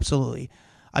 yeah, absolutely.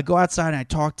 I go outside and I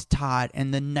talk to Todd,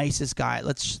 and the nicest guy.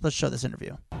 Let's show this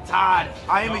interview. Todd,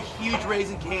 I am a huge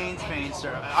Raising Cane's fan,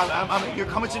 sir. You're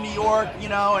coming to New York,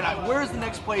 and where's the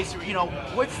next place?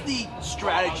 What's the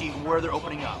strategy where they're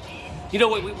opening up?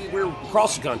 We're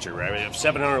across the country, right? We have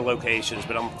 700 locations,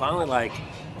 but I'm finally like,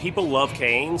 people love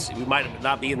Cane's. We might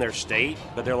not be in their state,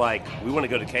 but they're like, we want to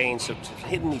go to Cane's. So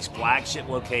hitting these flagship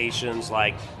locations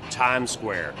like Times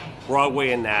Square,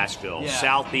 Broadway in Nashville,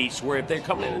 South Beach, where if they're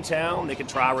coming into town, they can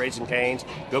try Raising Cane's,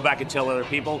 go back and tell other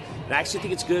people. And I actually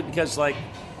think it's good because, like,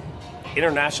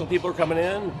 international people are coming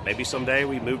in. Maybe someday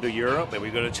we move to Europe, maybe we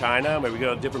go to China, maybe we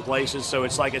go to different places. So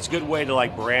it's like, it's a good way to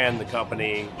like brand the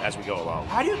company as we go along.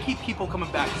 How do you keep people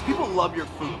coming back? Because people love your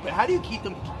food, but how do you keep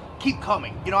them keep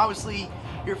coming? Obviously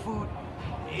your food.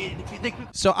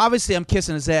 So obviously I'm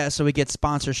kissing his ass so we get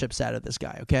sponsorships out of this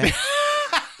guy, okay?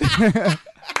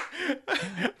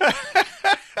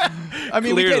 I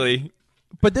mean, clearly.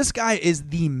 But this guy is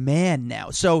the man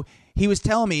now. So he was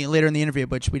telling me later in the interview,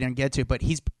 which we didn't get to, but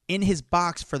he's in his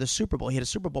box for the Super Bowl. He had a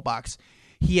Super Bowl box.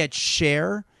 He had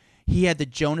Cher. He had the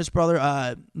Jonas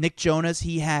brother, Nick Jonas.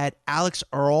 He had Alex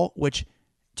Earl, which,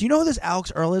 do you know who this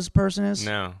Alex Earl person is?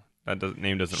 No,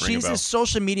 name doesn't ring a bell. She's a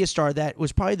social media star that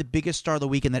was probably the biggest star of the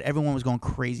weekend that everyone was going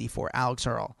crazy for, Alex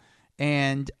Earl.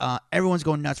 And everyone's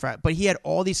going nuts for it. But he had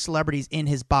all these celebrities in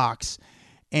his box.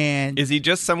 And is he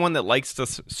just someone that likes to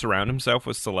surround himself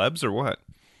with celebs or what?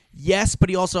 Yes, but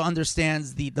he also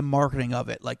understands the marketing of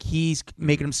it. Like, he's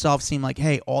making himself seem like,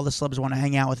 hey, all the celebs want to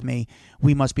hang out with me.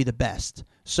 We must be the best.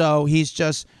 So he's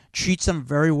just treats them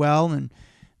very well, and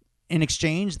in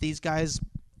exchange, these guys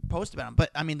post about him.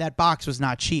 But, I mean, that box was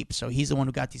not cheap, so he's the one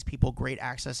who got these people great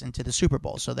access into the Super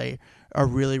Bowl. So they are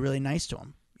really, really nice to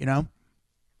him,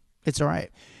 It's all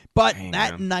right. But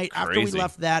that night, after we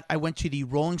left that, I went to the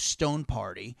Rolling Stone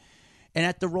party. And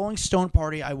at the Rolling Stone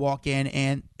party, I walk in,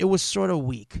 and it was sort of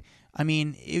weak. I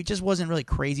mean, it just wasn't really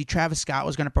crazy. Travis Scott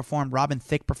was going to perform. Robin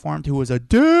Thicke performed, who was a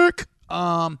dick.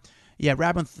 Robin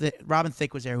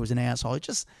Thicke was there, who was an asshole.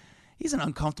 He's an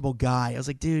uncomfortable guy. I was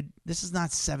like, dude, this is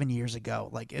not 7 years ago.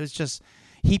 Like, it was just,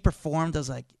 he performed. I was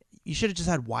like, you should have just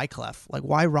had Wyclef. Like,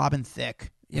 why Robin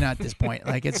Thicke? At this point,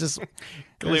 like, it's just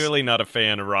clearly not a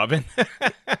fan of Robin.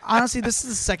 Honestly, this is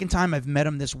the second time I've met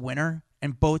him this winter,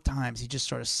 and both times he just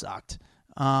sort of sucked.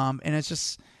 And it's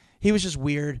just, he was just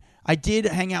weird. I did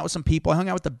hang out with some people. I hung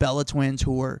out with the Bella twins,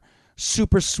 who were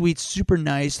super sweet, super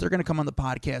nice. They're going to come on the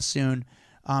podcast soon.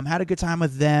 Had a good time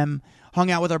with them.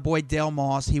 Hung out with our boy Dale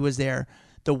Moss. He was there.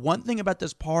 The one thing about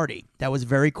this party that was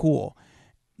very cool,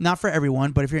 not for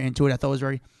everyone, but if you're into it, I thought it was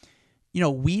very,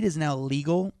 weed is now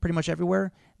legal pretty much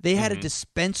everywhere. They had a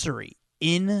dispensary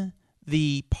in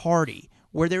the party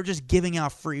where they were just giving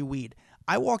out free weed.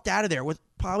 I walked out of there with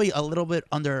probably a little bit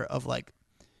under of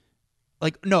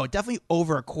definitely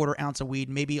over a quarter ounce of weed,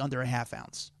 maybe under a half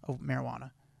ounce of marijuana.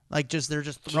 Like, they're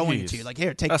just throwing it to you. Like,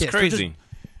 here, take this. That's crazy.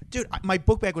 Dude, my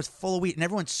book bag was full of weed, and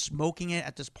everyone's smoking it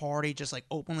at this party, just like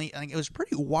openly. Like, it was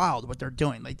pretty wild what they're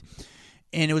doing. Like,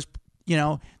 and it was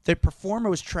the performer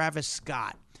was Travis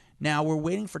Scott. Now we're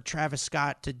waiting for Travis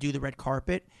Scott to do the red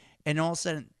carpet, and all of a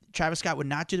sudden Travis Scott would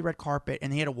not do the red carpet,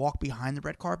 and he had to walk behind the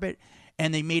red carpet,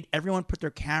 and they made everyone put their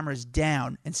cameras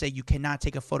down and say, you cannot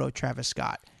take a photo of Travis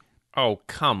Scott. Oh,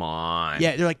 come on.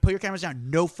 Yeah, they're like, put your cameras down.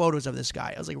 No photos of this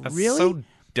guy. I was like, That's really? so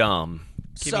dumb.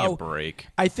 Give me So, a break.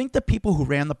 I think the people who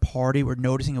ran the party were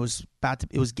noticing it was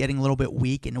getting a little bit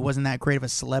weak, and it wasn't that great of a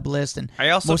celeb list. And I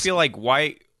also feel like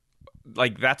why,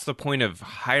 like that's the point of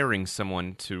hiring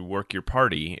someone to work your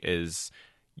party is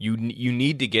you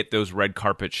need to get those red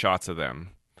carpet shots of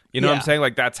them. You know what I'm saying?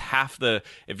 Like that's half the.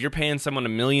 If you're paying someone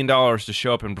 $1 million to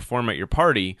show up and perform at your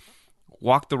party,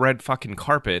 walk the red fucking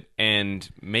carpet and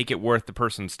make it worth the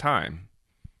person's time.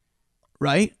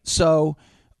 Right. So,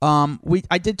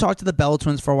 I did talk to the Bella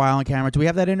Twins for a while on camera. Do we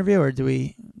have that interview, or do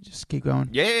we just keep going?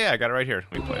 Yeah, I got it right here.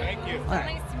 Let me play it. Thank you.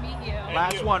 Nice to meet you.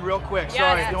 Last one, real quick. Yes,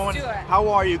 Sorry. let's No one- do it. How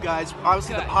are you guys?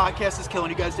 Obviously, Good. the podcast is killing.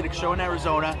 You guys did a show in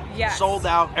Arizona. Yes. Sold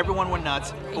out. Everyone went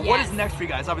nuts. But what Yes. is next for you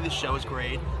guys? Obviously, the show is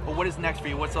great. But what is next for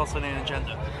you? What's also on the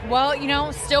agenda? Well,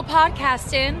 still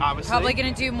podcasting. Obviously. Probably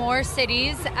going to do more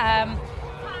cities.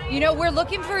 We're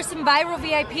looking for some viral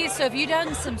VIPs. So if you've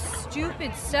done some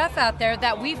stupid stuff out there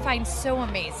that we find so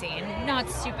amazing, not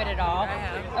stupid at all. I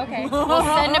have. Okay. We'll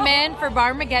send them in for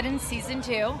Barmageddon Season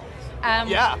 2.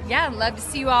 Yeah. Yeah, love to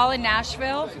see you all in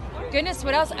Nashville. Goodness,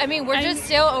 what else? I mean, we're just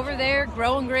still over there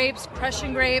growing grapes,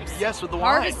 crushing grapes. Yes, with the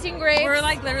wine. harvesting grapes. We're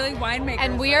like literally winemakers.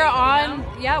 And we are on,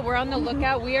 we're on the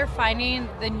lookout. We are finding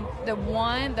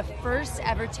the first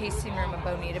ever tasting room of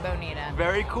Bonita.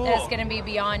 Very cool. That's going to be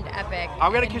beyond epic.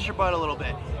 I'm going to kiss your butt a little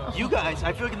bit. You guys,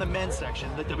 I feel like in the men's section,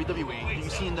 the WWE,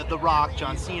 you've seen The Rock,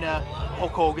 John Cena,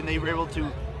 Hulk Hogan, they were able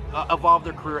to evolve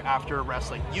their career after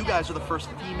wrestling. You guys are the first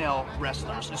female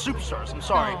wrestlers, superstars,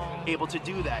 able to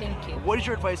do that. Thank you. What is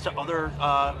your advice to other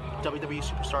WWE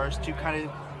superstars to kind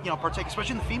of, partake,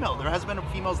 especially in the female? There has been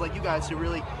females like you guys who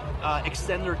really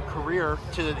extend their career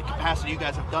to the capacity you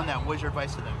guys have done that. What is your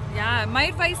advice to them? Yeah, my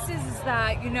advice is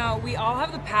that, we all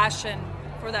have the passion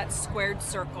for that squared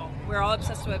circle. We're all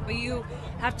obsessed with it, but you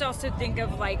have to also think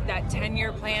of like that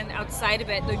 10-year plan outside of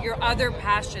it, your other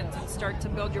passions, and start to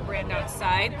build your brand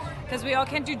outside, because we all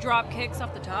can't do drop kicks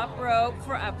off the top rope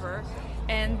forever.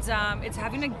 And it's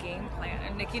having a game plan,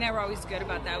 and Nikki and I were always good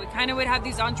about that. We kind of would have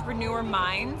these entrepreneur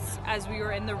minds as we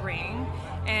were in the ring,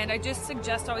 and I just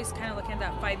suggest always kind of looking at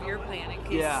that 5-year plan in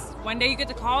case one day you get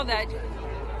the call that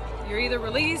you're either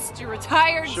released, you're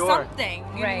retired, something.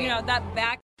 Right. That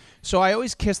back. So I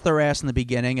always kiss their ass in the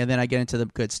beginning, and then I get into the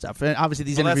good stuff. And obviously,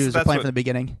 these interviews are planned from the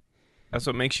beginning. That's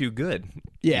what makes you good.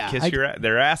 Yeah, you kiss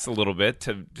their ass a little bit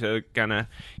to kind of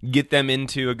get them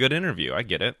into a good interview. I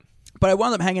get it. But I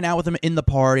wound up hanging out with them in the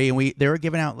party, and they were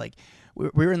giving out we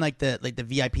were in the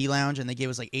VIP lounge, and they gave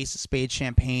us like Ace of Spades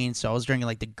champagne. So I was drinking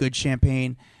like the good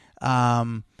champagne.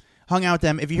 Hung out with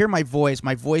them. If you hear my voice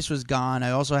was gone. I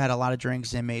also had a lot of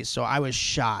drinks in me, so I was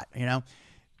shot.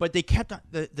 But they kept on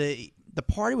the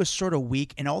party was sort of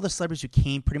weak, and all the celebrities who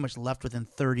came pretty much left within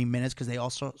 30 minutes because they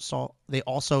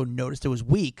also noticed it was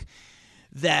weak.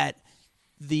 That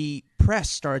the press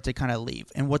started to kind of leave,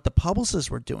 and what the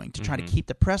publicists were doing to try to keep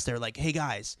the press there, like, hey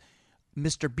guys,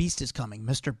 Mr. Beast is coming,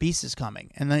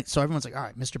 and then so everyone's like, all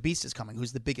right, Mr. Beast is coming,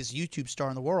 who's the biggest YouTube star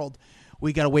in the world.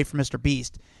 We got to wait for Mr.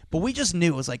 Beast, but we just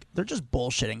knew it was like they're just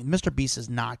bullshitting. Mr. Beast is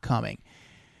not coming.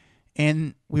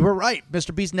 And we were right.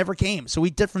 Mr. Beast never came. So we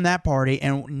did from that party,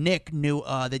 and Nick knew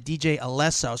the DJ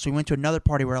Alesso. So we went to another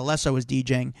party where Alesso was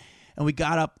DJing, and we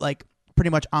got up like pretty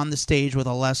much on the stage with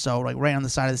Alesso, like right on the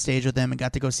side of the stage with him, and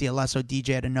got to go see Alesso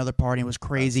DJ at another party. It was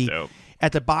crazy.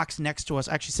 At the box next to us,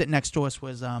 actually sitting next to us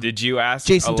was Did you ask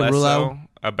Jason Alesso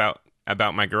Derulo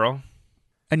about my girl?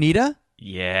 Anita?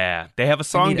 Yeah. They have a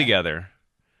song together.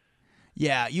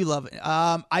 Yeah, you love it.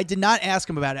 I did not ask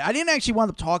him about it. I didn't actually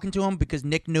wind up talking to him because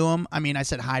Nick knew him. I mean, I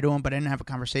said hi to him, but I didn't have a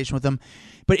conversation with him.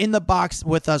 But in the box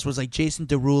with us was like Jason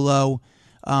Derulo.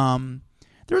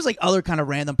 There was like other kind of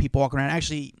random people walking around.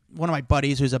 Actually, one of my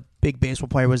buddies who's a big baseball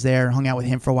player was there. Hung out with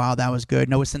him for a while. That was good.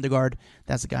 Noah Syndergaard.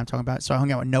 That's the guy I'm talking about. So I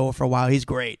hung out with Noah for a while. He's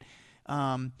great.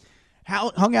 Hung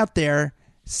out there.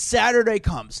 Saturday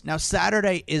comes. Now,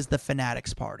 Saturday is the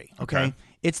Fanatics party. Okay?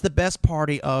 It's the best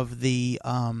party of the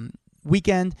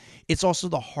weekend. It's also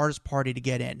the hardest party to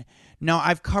get in. Now,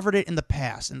 I've covered it in the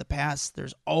past. In the past,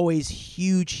 there's always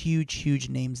huge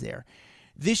names there.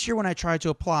 This year, when I tried to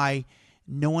apply,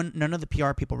 none of the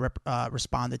PR people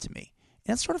responded to me.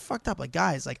 And it's sort of fucked up. Like,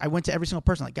 guys, like I went to every single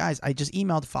person. Like, guys, I just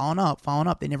emailed following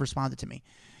up. They never responded to me.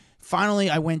 Finally,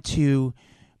 I went to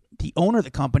the owner of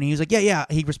the company. He was like, yeah.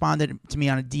 He responded to me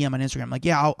on a DM on Instagram. Like,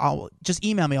 yeah, I'll just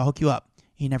email me. I'll hook you up.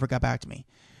 He never got back to me.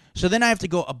 So then I have to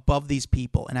go above these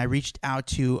people, and I reached out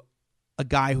to a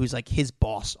guy who's like his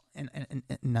boss, and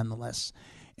nonetheless.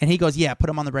 And he goes, yeah, put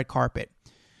him on the red carpet.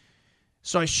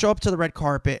 So I show up to the red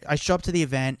carpet. I show up to the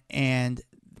event, and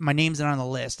my name's not on the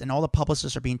list, and all the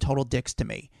publicists are being total dicks to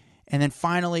me. And then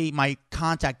finally, my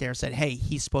contact there said, hey,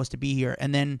 he's supposed to be here.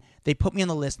 And then they put me on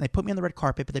the list, and they put me on the red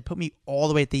carpet, but they put me all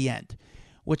the way at the end,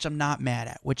 which I'm not mad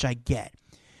at, which I get.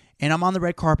 And I'm on the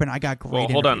red carpet, and I got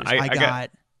great hold on. interviews.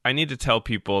 I need to tell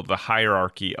people the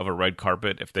hierarchy of a red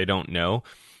carpet if they don't know.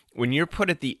 When you're put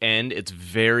at the end, it's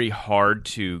very hard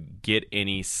to get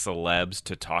any celebs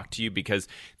to talk to you because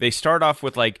they start off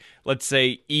with, like, let's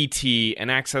say E.T. and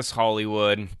Access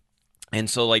Hollywood. And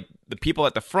so, like, the people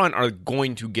at the front are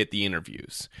going to get the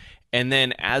interviews. And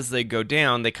then as they go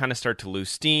down, they kind of start to lose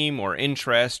steam or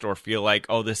interest or feel like,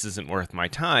 oh, this isn't worth my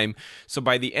time. So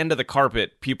by the end of the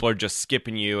carpet, people are just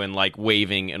skipping you and like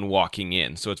waving and walking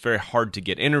in. So it's very hard to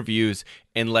get interviews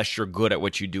unless you're good at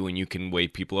what you do and you can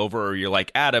wave people over, or you're like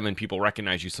Adam and people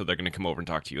recognize you, so they're going to come over and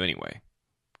talk to you anyway.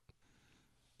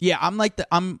 Yeah,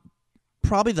 I'm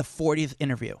probably the 40th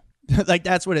interview. Like,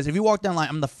 that's what it is. If you walk down the line,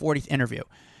 I'm the 40th interview.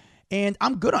 And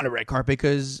I'm good on a red carpet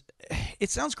because it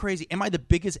sounds crazy. Am I the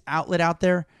biggest outlet out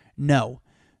there? No.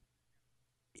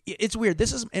 It's weird.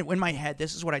 This is in my head.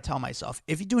 This is what I tell myself.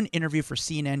 If you do an interview for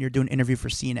CNN, you're doing an interview for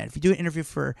CNN. If you do an interview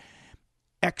for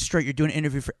Extra, you're doing an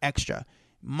interview for Extra.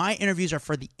 My interviews are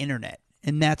for the internet,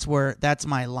 and that's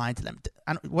my line to them.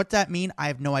 What that mean? I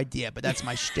have no idea, but that's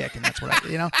my shtick, and that's what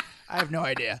I have no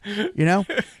idea.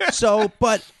 So,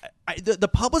 but the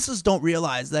publicists don't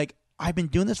realize, like, I've been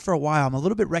doing this for a while. I'm a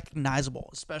little bit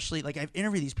recognizable, especially, like, I've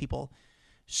interviewed these people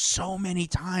so many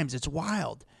times. It's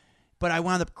wild. But I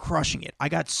wound up crushing it. I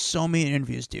got so many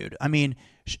interviews, dude. I mean,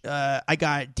 I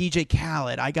got DJ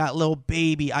Khaled. I got Lil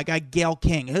Baby. I got Gayle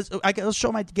King. Let's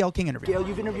show my Gayle King interview. Gayle,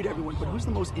 you've interviewed everyone, but who's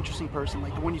the most interesting person?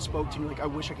 Like, the one you spoke to, and you're like, I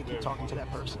wish I could keep talking to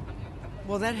that person.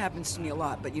 Well, that happens to me a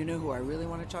lot, but you know who I really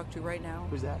want to talk to right now?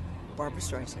 Who's that? Barbra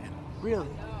Streisand. Really?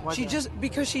 Why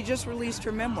Because she just released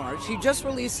her memoir. She just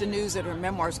released the news that her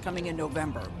memoir is coming in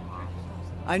November.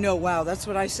 I know. Wow, that's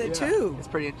what I said too. It's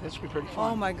pretty fun.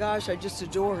 Oh my gosh, I just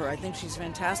adore her. I think she's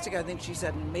fantastic. I think she's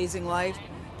had an amazing life.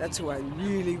 That's who I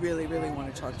really, really, really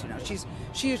want to talk to now.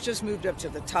 She has just moved up to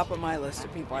the top of my list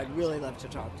of people I'd really love to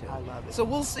talk to. I love it. So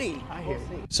we'll see. I hear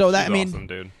you. So that, She's I mean, awesome,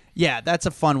 dude. Yeah, that's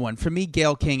a fun one. For me,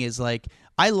 Gayle King is like,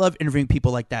 I love interviewing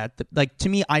people like that. Like, to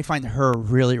me, I find her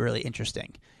really, really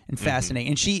interesting and fascinating.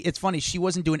 And it's funny, she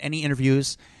wasn't doing any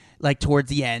interviews like towards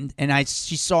the end, and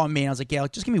she saw me, and I was like, Gayle,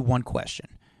 just give me one question.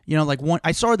 Like one.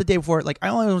 I saw her the day before. Like, I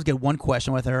only want to get one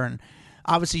question with her, and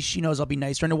obviously she knows I'll be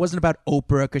nice to her. And it wasn't about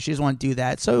Oprah because she doesn't want to do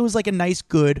that. So it was like a nice,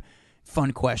 good,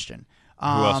 fun question. Who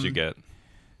else you get?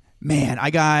 Man,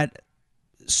 I got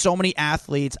so many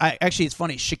athletes. Actually, it's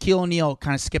funny. Shaquille O'Neal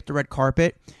kind of skipped the red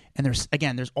carpet, and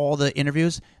there's all the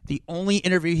interviews. The only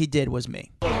interview he did was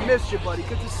me. Missed you, buddy.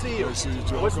 Good to see you.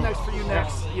 What's next for you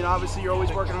next? Obviously you're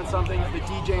always working on something. The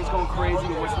DJing's going crazy,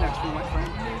 but what's next for you, my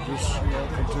friend? Just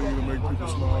continue to make people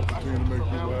smile, continue to make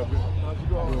people happy,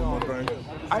 doing my thing.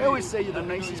 I always say you're the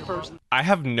nicest person. I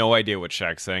have no idea what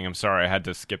Shaq's saying. I'm sorry, I had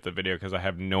to skip the video because I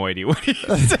have no idea what he's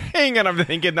saying, and I'm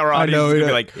thinking our audience is gonna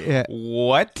be like,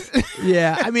 "What?"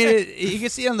 Yeah, I mean, you can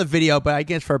see it on the video, but I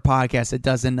guess for a podcast, it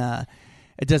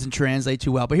doesn't translate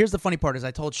too well. But here's the funny part: is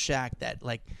I told Shaq that,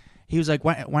 like, he was like,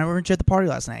 why weren't you at the party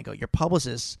last night? I go, your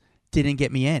publicist didn't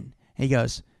get me in. And he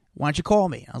goes, why don't you call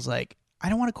me? I was like, I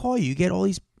don't want to call you. You get all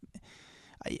these.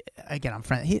 Again, I'm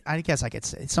friend. I guess I could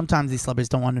say sometimes these celebrities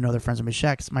don't want to know they're friends with me.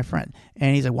 Shaq's my friend,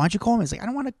 and he's like, "Why don't you call me?" He's like, "I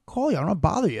don't want to call you. I don't want to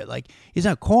bother you." Like, he's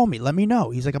like, "Call me. Let me know."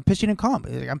 He's like, "I'm pitching in. Come."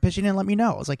 He's like, "I'm pitching in. Let me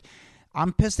know." I was like,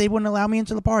 "I'm pissed they wouldn't allow me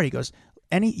into the party." He goes,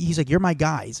 he's like, "You're my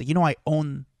guy." He's like,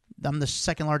 I'm the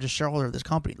second largest shareholder of this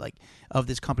company,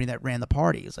 that ran the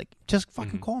party. He's like, "Just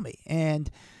fucking call me."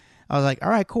 And I was like, "All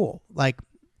right, cool. Like,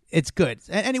 it's good."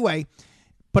 Anyway.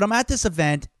 But I'm at this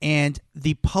event, and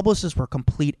the publicists were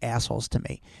complete assholes to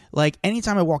me. Like,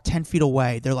 anytime I walk 10 feet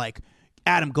away, they're like,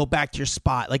 Adam, go back to your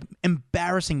spot. Like,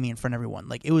 embarrassing me in front of everyone.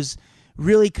 Like, it was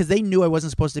really because they knew I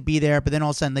wasn't supposed to be there, but then all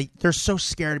of a sudden, they're so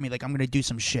scared of me, like, I'm going to do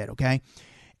some shit, okay?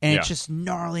 And It's just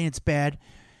gnarly and it's bad.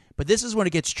 But this is when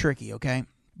it gets tricky, okay?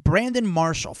 Brandon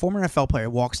Marshall, former NFL player,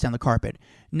 walks down the carpet.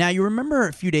 Now, you remember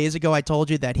a few days ago I told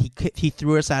you that he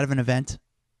threw us out of an event?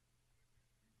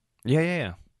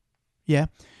 Yeah. Yeah.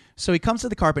 So he comes to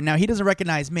the carpet. Now, he doesn't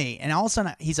recognize me. And all of a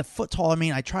sudden, he's a foot taller than me,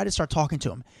 and I try to start talking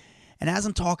to him. And as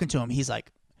I'm talking to him, he's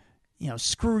like,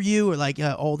 screw you, or like,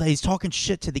 he's talking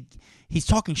shit he's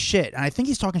talking shit. And I think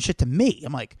he's talking shit to me.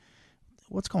 I'm like,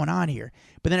 what's going on here?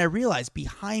 But then I realized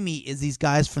behind me is these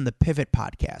guys from the Pivot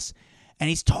podcast. and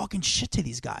he's talking shit to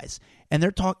these guys, and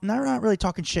they're not really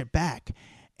talking shit back.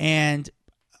 And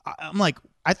I'm like,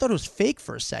 I thought it was fake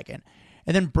for a second.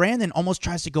 And then Brandon almost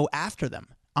tries to go after them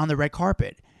on the red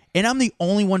carpet. And I'm the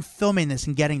only one filming this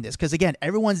and getting this. Because, again,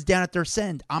 everyone's down at their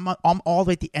send. I'm all the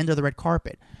way at the end of the red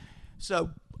carpet. So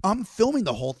I'm filming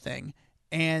the whole thing.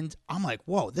 And I'm like,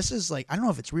 whoa, this is like, I don't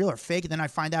know if it's real or fake. And then I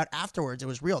find out afterwards it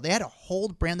was real. They had to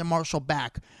hold Brandon Marshall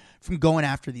back from going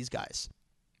after these guys.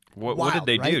 What did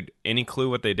they do? Any clue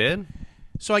what they did?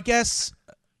 So I guess...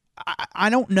 I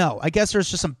don't know. I guess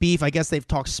there's just some beef. I guess they've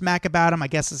talked smack about him. I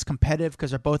guess it's competitive because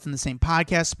they're both in the same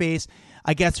podcast space.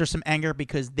 I guess there's some anger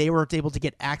because they were able to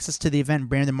get access to the event.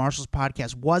 Brandon Marshall's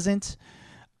podcast wasn't.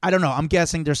 I don't know. I'm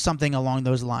guessing there's something along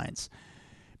those lines.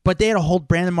 But they had to hold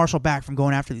Brandon Marshall back from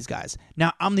going after these guys.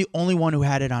 Now, I'm the only one who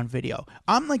had it on video.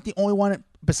 I'm like the only one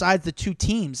besides the two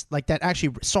teams like that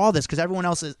actually saw this because everyone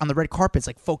else is on the red carpets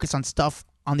like focused on stuff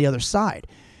on the other side.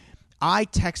 I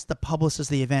text the publicist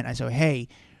of the event. I say, hey,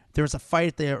 there was a fight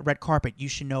at the red carpet. You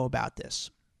should know about this.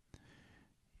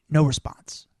 No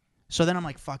response. So then I'm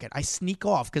like, fuck it. I sneak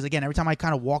off because, again, every time I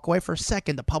kind of walk away for a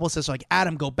second, the publicists are like,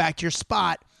 Adam, go back to your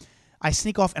spot. I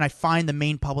sneak off and I find the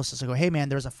main publicist. I go, hey, man,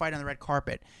 there was a fight on the red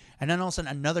carpet. And then all of a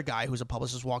sudden another guy who's a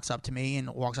publicist walks up to me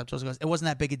and walks up to us and goes, it wasn't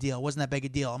that big a deal. It wasn't that big a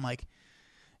deal. I'm like,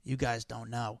 you guys don't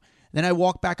know. Then I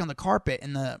walk back on the carpet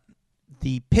and the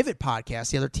Pivot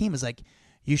podcast, the other team, is like,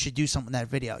 you should do something with that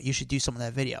video. You should do something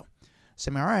with that video. So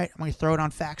I'm like, all right, I'm going to throw it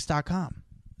on Facts.com.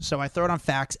 So I throw it on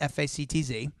Facts,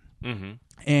 FACTZ,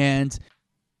 and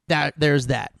there's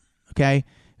that, okay?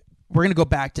 We're going to go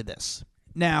back to this.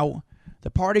 Now,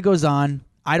 the party goes on.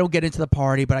 I don't get into the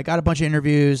party, but I got a bunch of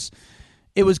interviews.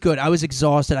 It was good. I was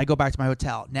exhausted. I go back to my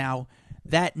hotel. Now,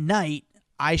 that night,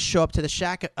 I show up to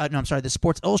the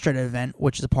Sports Illustrated event,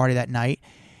 which is a party that night,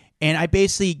 and I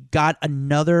basically got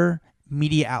another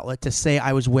media outlet to say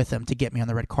I was with him to get me on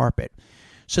the red carpet.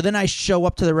 So then I show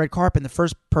up to the red carpet, and the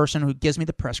first person who gives me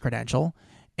the press credential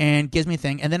and gives me a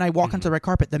thing, and then I walk onto the red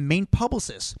carpet. The main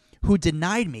publicist who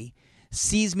denied me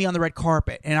sees me on the red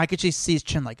carpet, and I could just see his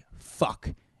chin like, fuck,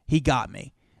 he got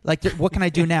me. Like, what can I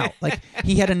do now? Like,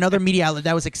 he had another media outlet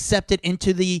that was accepted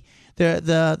into the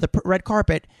red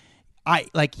carpet.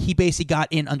 He basically got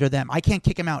in under them. I can't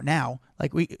kick him out now.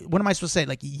 Like, what am I supposed to say?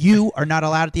 Like, you are not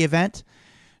allowed at the event?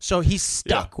 So he's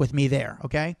stuck with me there,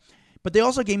 okay? But they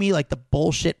also gave me like the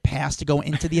bullshit pass to go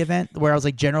into the event where I was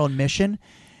like general admission.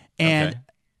 And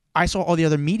I saw all the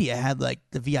other media had like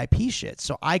the VIP shit.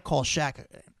 So I call Shaq.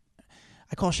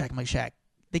 I'm like, Shaq,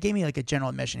 they gave me like a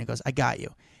general admission. He goes, I got you.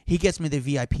 He gets me the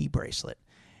VIP bracelet.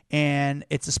 And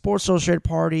it's a Sports Illustrated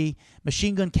party.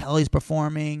 Machine Gun Kelly's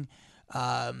performing.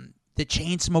 The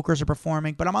Chainsmokers are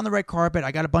performing. But I'm on the red carpet.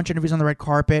 I got a bunch of interviews on the red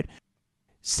carpet.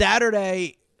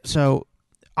 Saturday, so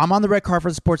I'm on the red carpet for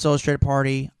the Sports Illustrated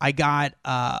party. I got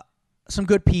some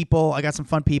good people. I got some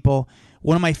fun people.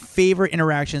 One of my favorite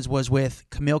interactions was with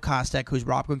Camille Kostek, who's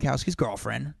Rob Gronkowski's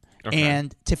girlfriend,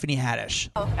 and Tiffany Haddish.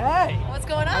 Hey. What's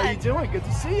going on? How you doing? Good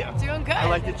to see you. Doing good. I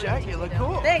like the jacket. You look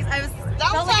cool. Thanks. I was. Don't like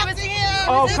talk it was to him.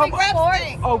 Oh, come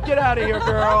on. Oh, get out of here,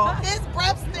 girl. His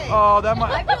breath stinks. Oh, that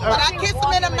might. But I kiss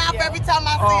him in the mouth every time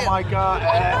I see him. Oh, my God.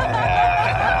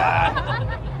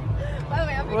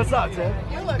 What's up, Tim?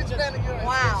 You look good.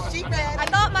 Wow. She ready. I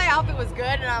thought my outfit was good,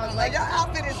 and I was like, your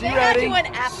outfit is She ready? She went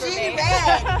after She me.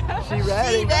 ready. She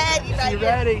ready. She ready. She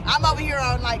ready. I'm over here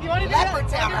on like leopard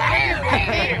town.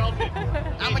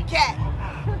 I'm a cat.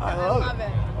 I love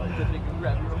it.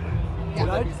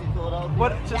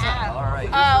 What? Just all right.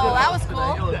 Oh, that was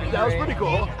cool. That was pretty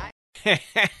cool.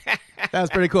 That was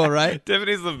pretty cool, right?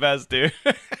 Tiffany's the best, dude.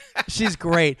 She's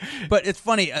great. But it's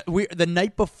funny. The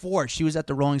night before, she was at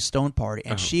the Rolling Stone party,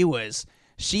 and she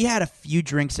had a few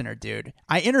drinks in her, dude.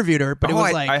 I interviewed her, but it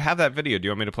was like... I have that video. Do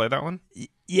you want me to play that one?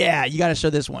 Yeah, you got to show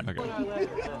this one. Okay.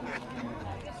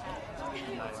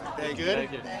 Hey, good?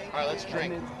 All right, let's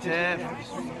drink. Tim.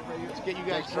 Let's get you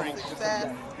guys drinks.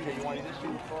 Okay, you want this? It's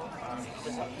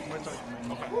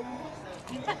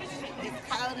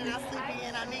cold and I'm sleepy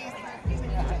and I need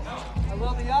I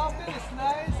love the outfit. It's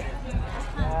nice.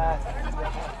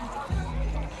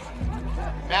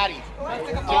 Maddie,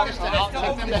 take us to out.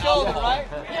 Take them to shoulder, Alcohol. right?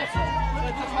 Yes.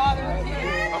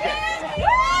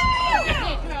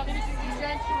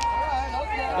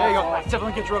 There you go. Steph, let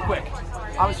me get you real quick.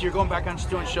 Obviously, you're going back on just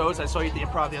doing shows. I saw you at the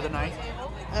Improv the other night.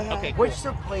 Okay. Which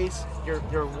took place?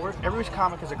 Your work. Every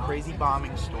comic has a crazy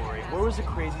bombing story. Where was the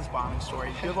craziest bombing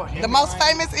story? Do you have a- The most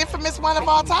famous, infamous one of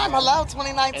all time. Hello,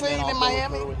 2019 in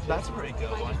Miami. That's a pretty good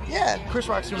one. Yeah. Chris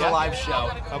Rock's doing a live show.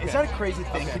 Is that a crazy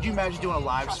thing? Could you imagine doing a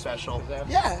live special?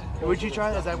 Yeah. Would you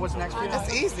try that? Is that what's next for you?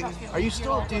 That's easy. Are you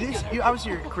still? Do these? You,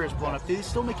 obviously, your career's blown up. Do they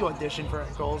still make you audition for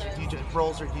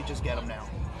roles, or do you just get them now?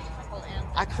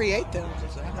 I create them.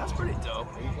 That's pretty dope.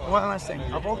 One last thing.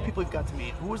 Of all the people you've got to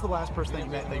meet, who was the last person that you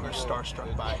met that you were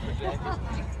starstruck by?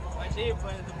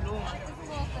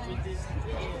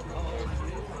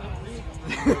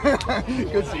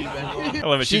 Good seeing you, man. I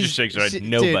love it. She just shakes her head. Dude,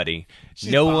 Nobody.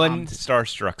 she's No bombed. one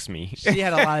starstrucks me. She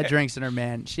had a lot of drinks in her,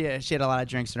 man. She had a lot of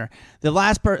drinks in her. The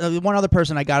last one other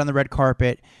person I got on the red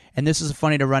carpet, and this is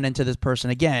funny to run into this person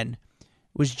again,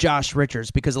 was Josh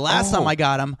Richards, because the last time I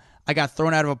got him, I got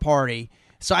thrown out of a party.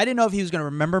 So I didn't know if he was going to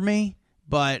remember me,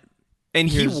 but And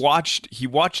he watched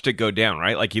it go down,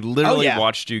 right? Like he literally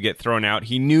watched you get thrown out.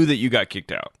 He knew that you got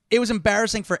kicked out. it was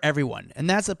embarrassing for everyone. And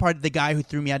that's the part, the guy who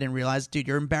threw me, I didn't realize, dude,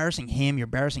 you're embarrassing him, you're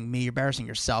embarrassing me, you're embarrassing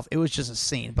yourself. It was just a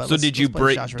scene. But So did you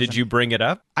bring it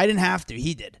up? I didn't have to.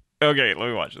 He did. Okay, let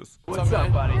me watch this. What's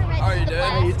up, buddy? How are you doing?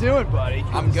 How you doing, buddy?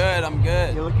 I'm good. I'm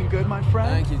good. You're looking good, my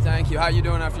friend. Thank you. How you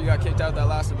doing after you got kicked out that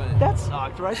last event? That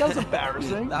sucked, right? That was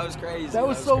embarrassing. That was crazy. That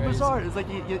was so crazy. bizarre. It's like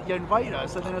you invite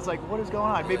us, and then it's like, what is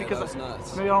going on? Maybe Yeah, because that was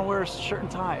nuts. maybe I don't wear a shirt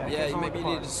and tie. Maybe you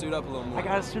need to suit up a little more. I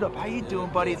gotta suit up. How you doing,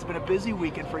 buddy? It's been a busy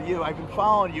weekend for you. I've been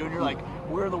following you, and you're like,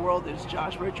 where in the world is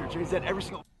Josh Richards? He's at every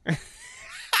single.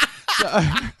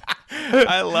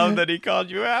 I love that he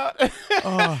called you out.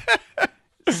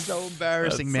 So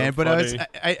embarrassing, That's man. so But funny.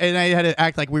 I had to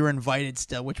act like we were invited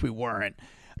still, which we weren't.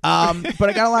 But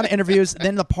I got a lot of interviews.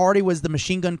 Then the party was the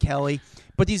Machine Gun Kelly.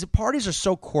 But these parties are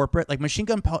so corporate. Like Machine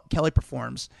Gun Kelly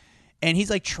performs, and he's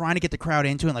like trying to get the crowd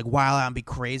into it, and like wild out and be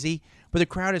crazy. But the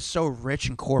crowd is so rich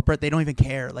and corporate, they don't even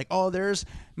care. Like, oh, there's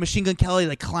Machine Gun Kelly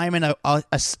like climbing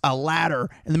a ladder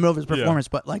in the middle of his performance,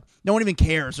 but like no one even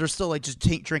cares. They're still like just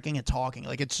drinking and talking.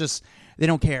 Like it's just they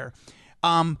don't care.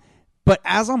 But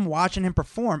as I'm watching him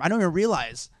perform, I don't even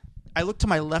realize. I look to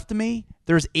my left of me,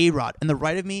 there's A-Rod, and the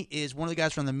right of me is one of the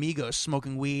guys from the Migos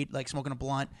smoking weed, like smoking a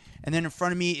blunt, and then in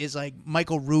front of me is like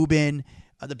Michael Rubin,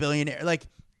 the billionaire. Like,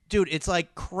 dude, it's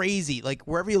like crazy. Like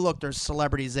wherever you look, there's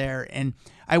celebrities there, and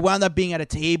I wound up being at a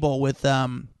table with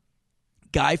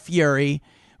Guy Fieri,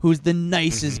 who's the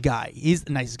nicest guy. He's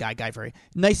the nicest guy, Guy Fieri,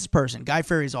 nicest person. Guy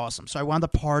Fieri is awesome. So I wound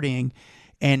up partying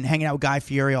and hanging out with Guy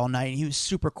Fieri all night, and he was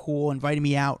super cool, inviting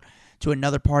me out to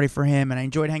another party for him, and I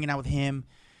enjoyed hanging out with him.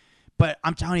 But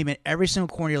I'm telling you, man, every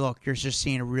single corner you look, you're just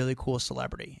seeing a really cool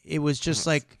celebrity. It was just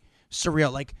like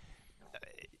surreal. Like,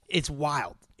 it's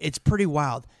wild. It's pretty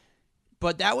wild.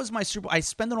 But that was my Super Bowl. I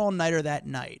spent an all-nighter that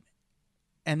night.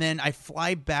 And then I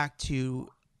fly back to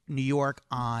New York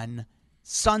on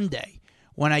Sunday.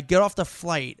 When I get off the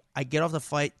flight,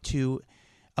 to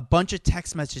a bunch of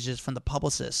text messages from the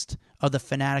publicist of the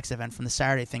Fanatics event from the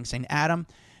Saturday thing saying, Adam,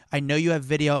 I know you have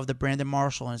video of the Brandon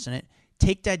Marshall incident.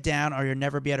 Take that down or you'll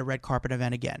never be at a red carpet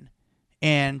event again.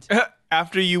 And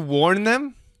after you warned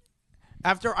them?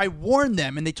 After I warned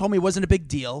them and they told me it wasn't a big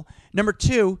deal. Number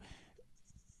two,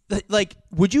 like,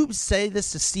 would you say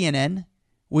this to CNN?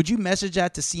 Would you message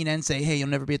that to CNN and say, hey, you'll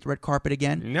never be at the red carpet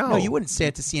again? No, you wouldn't say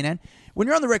it to CNN. When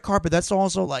you're on the red carpet, that's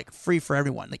also like free for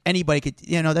everyone. Like anybody could,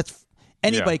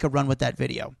 anybody could run with that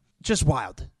video. Just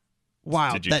wild.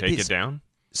 Did you take it down?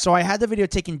 So I had the video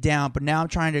taken down, but now I'm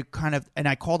trying to and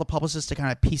I called the publicist to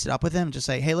kind of piece it up with him, just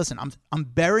say, hey, listen, I'm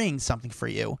burying something for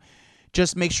you.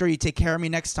 Just make sure you take care of me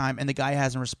next time. And the guy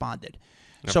hasn't responded.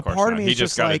 So part of me he is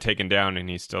just got like, it taken down, and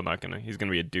he's still not gonna. He's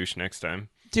gonna be a douche next time.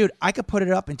 Dude, I could put it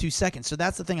up in 2 seconds. So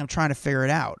that's the thing. I'm trying to figure it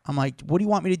out. I'm like, what do you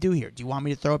want me to do here? Do you want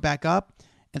me to throw it back up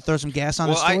and throw some gas on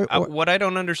the story? What I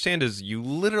don't understand is you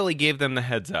literally gave them the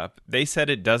heads up. They said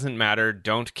it doesn't matter,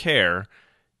 don't care.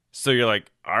 So you're like,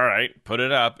 all right, put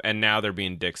it up, and now they're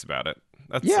being dicks about it.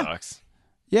 That sucks.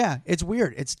 Yeah, it's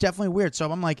weird. It's definitely weird. So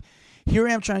I'm like, here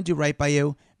I am trying to do right by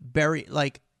you.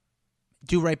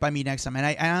 Do right by me next time. And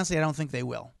I honestly, I don't think they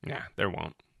will. Yeah, they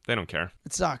won't. They don't care.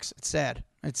 It sucks. It's sad.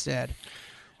 It's sad.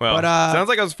 Well, but, sounds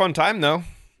like it was a fun time, though.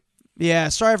 Yeah,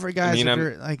 sorry for you guys. I mean, if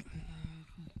you're, like,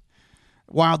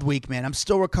 wild week, man. I'm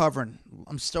still recovering.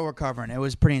 It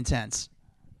was pretty intense.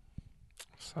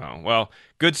 So, well,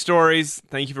 good stories.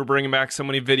 Thank you for bringing back so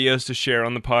many videos to share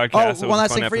on the podcast. Oh, one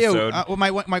last thing for you.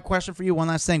 My question for you, one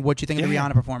last thing. What do you think of the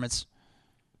Rihanna performance?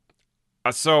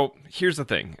 So, here's the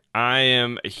thing. I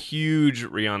am a huge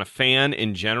Rihanna fan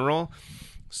in general.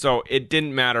 So, it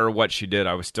didn't matter what she did.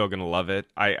 I was still going to love it.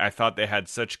 I thought they had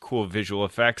such cool visual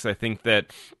effects. I think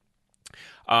that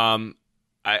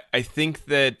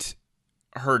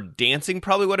her dancing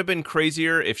probably would have been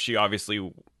crazier if she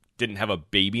obviously didn't have a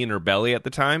baby in her belly at the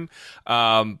time.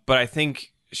 But I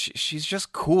think she's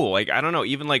just cool. Like, I don't know,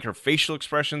 even like her facial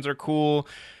expressions are cool.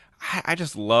 I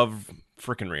just love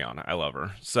freaking Rihanna. I love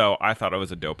her. So I thought it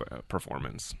was a dope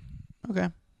performance. Okay.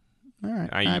 All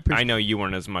right. I know you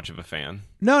weren't as much of a fan.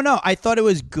 No. I thought it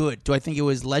was good. Do I think it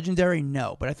was legendary?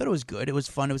 No. But I thought it was good. It was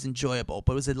fun. It was enjoyable.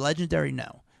 But was it legendary?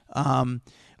 No.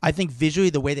 I think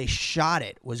visually the way they shot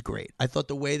it was great. I thought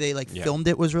the way they filmed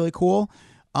it was really cool.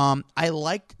 I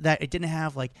liked that it didn't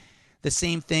have like the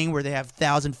same thing where they have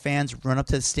 1,000 fans run up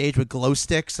to the stage with glow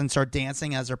sticks and start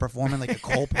dancing as they're performing like a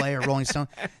Coldplay or Rolling Stone.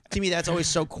 To me, that's always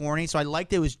so corny. So I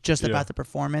liked it was just about the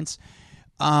performance.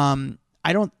 It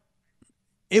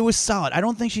was solid. I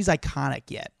don't think she's iconic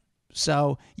yet.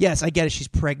 So, yes, I get it. She's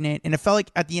pregnant. And it felt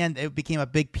like at the end it became a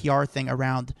big PR thing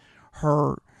around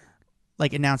her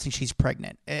like announcing she's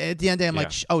pregnant. At the end of the day, I'm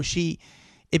like,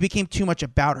 it became too much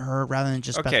about her rather than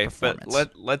just about the performance.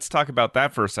 But let's talk about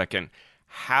that for a second.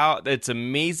 How it's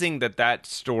amazing that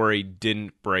story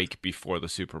didn't break before the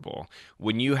Super Bowl.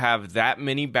 When you have that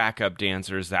many backup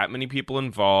dancers, that many people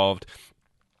involved,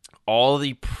 all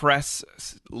the press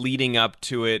leading up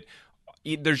to it,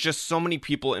 there's just so many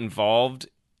people involved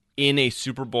in a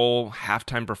Super Bowl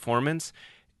halftime performance.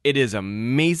 It is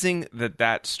amazing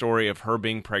that story of her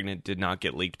being pregnant did not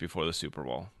get leaked before the Super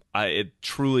Bowl. It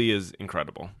truly is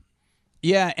incredible.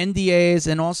 Yeah, NDAs,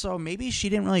 and also maybe she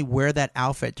didn't really wear that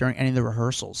outfit during any of the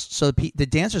rehearsals, so the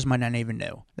dancers might not even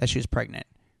know that she was pregnant.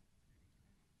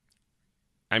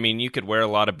 I mean, you could wear a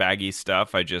lot of baggy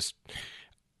stuff. There's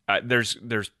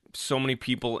so many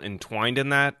people entwined in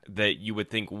that you would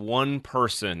think one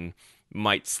person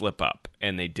might slip up,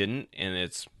 and they didn't, and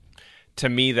it's, to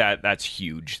me, that's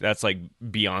huge. That's like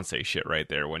Beyonce shit right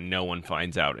there, when no one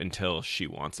finds out until she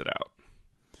wants it out.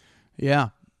 Yeah.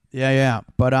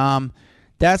 But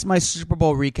that's my Super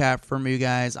Bowl recap from you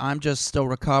guys. I'm just still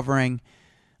recovering.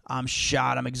 I'm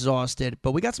shot. I'm exhausted.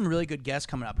 But we got some really good guests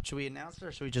coming up. Should we announce it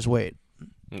or should we just wait?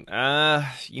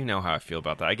 You know how I feel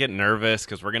about that. I get nervous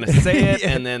because we're going to say it,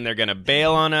 and then they're going to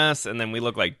bail on us, and then we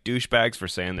look like douchebags for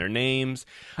saying their names.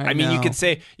 I mean, you could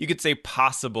say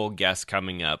possible guests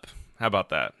coming up. How about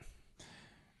that?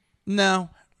 No,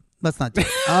 let's not do it.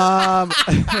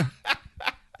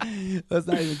 Let's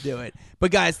not even do it. But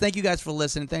guys, thank you guys for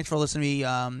listening. Thanks for listening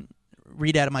to me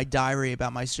read out of my diary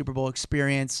about my Super Bowl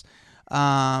experience.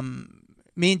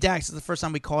 Me and Dax, this is the first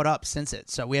time we caught up since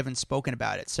it, so we haven't spoken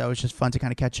about it. So it's just fun to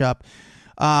kind of catch up.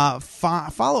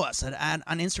 Follow us on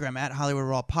Instagram at Hollywood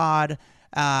Raw Pod,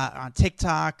 on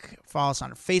TikTok. Follow us on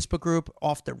our Facebook group,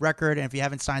 Off the Record. And if you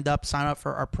haven't signed up, sign up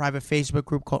for our private Facebook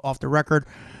group called Off the Record,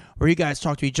 where you guys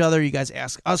talk to each other, you guys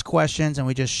ask us questions, and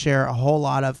we just share a whole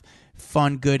lot of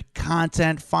fun, good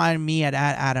content. Find me at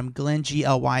Adam Glyn,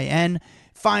 Glyn.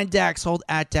 Find Dax Holt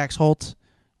at Dax Holt.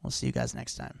 We'll see you guys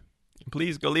next time.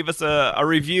 Please go leave us a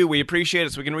review. We appreciate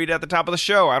it so we can read it at the top of the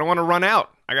show. I don't want to run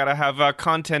out. I got to have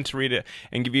content to read it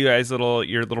and give you guys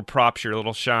your little props, your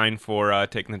little shine for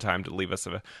taking the time to leave us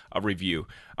a review.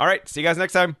 All right. See you guys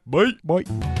next time. Bye. Bye.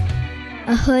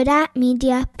 A Huda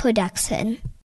Media Production.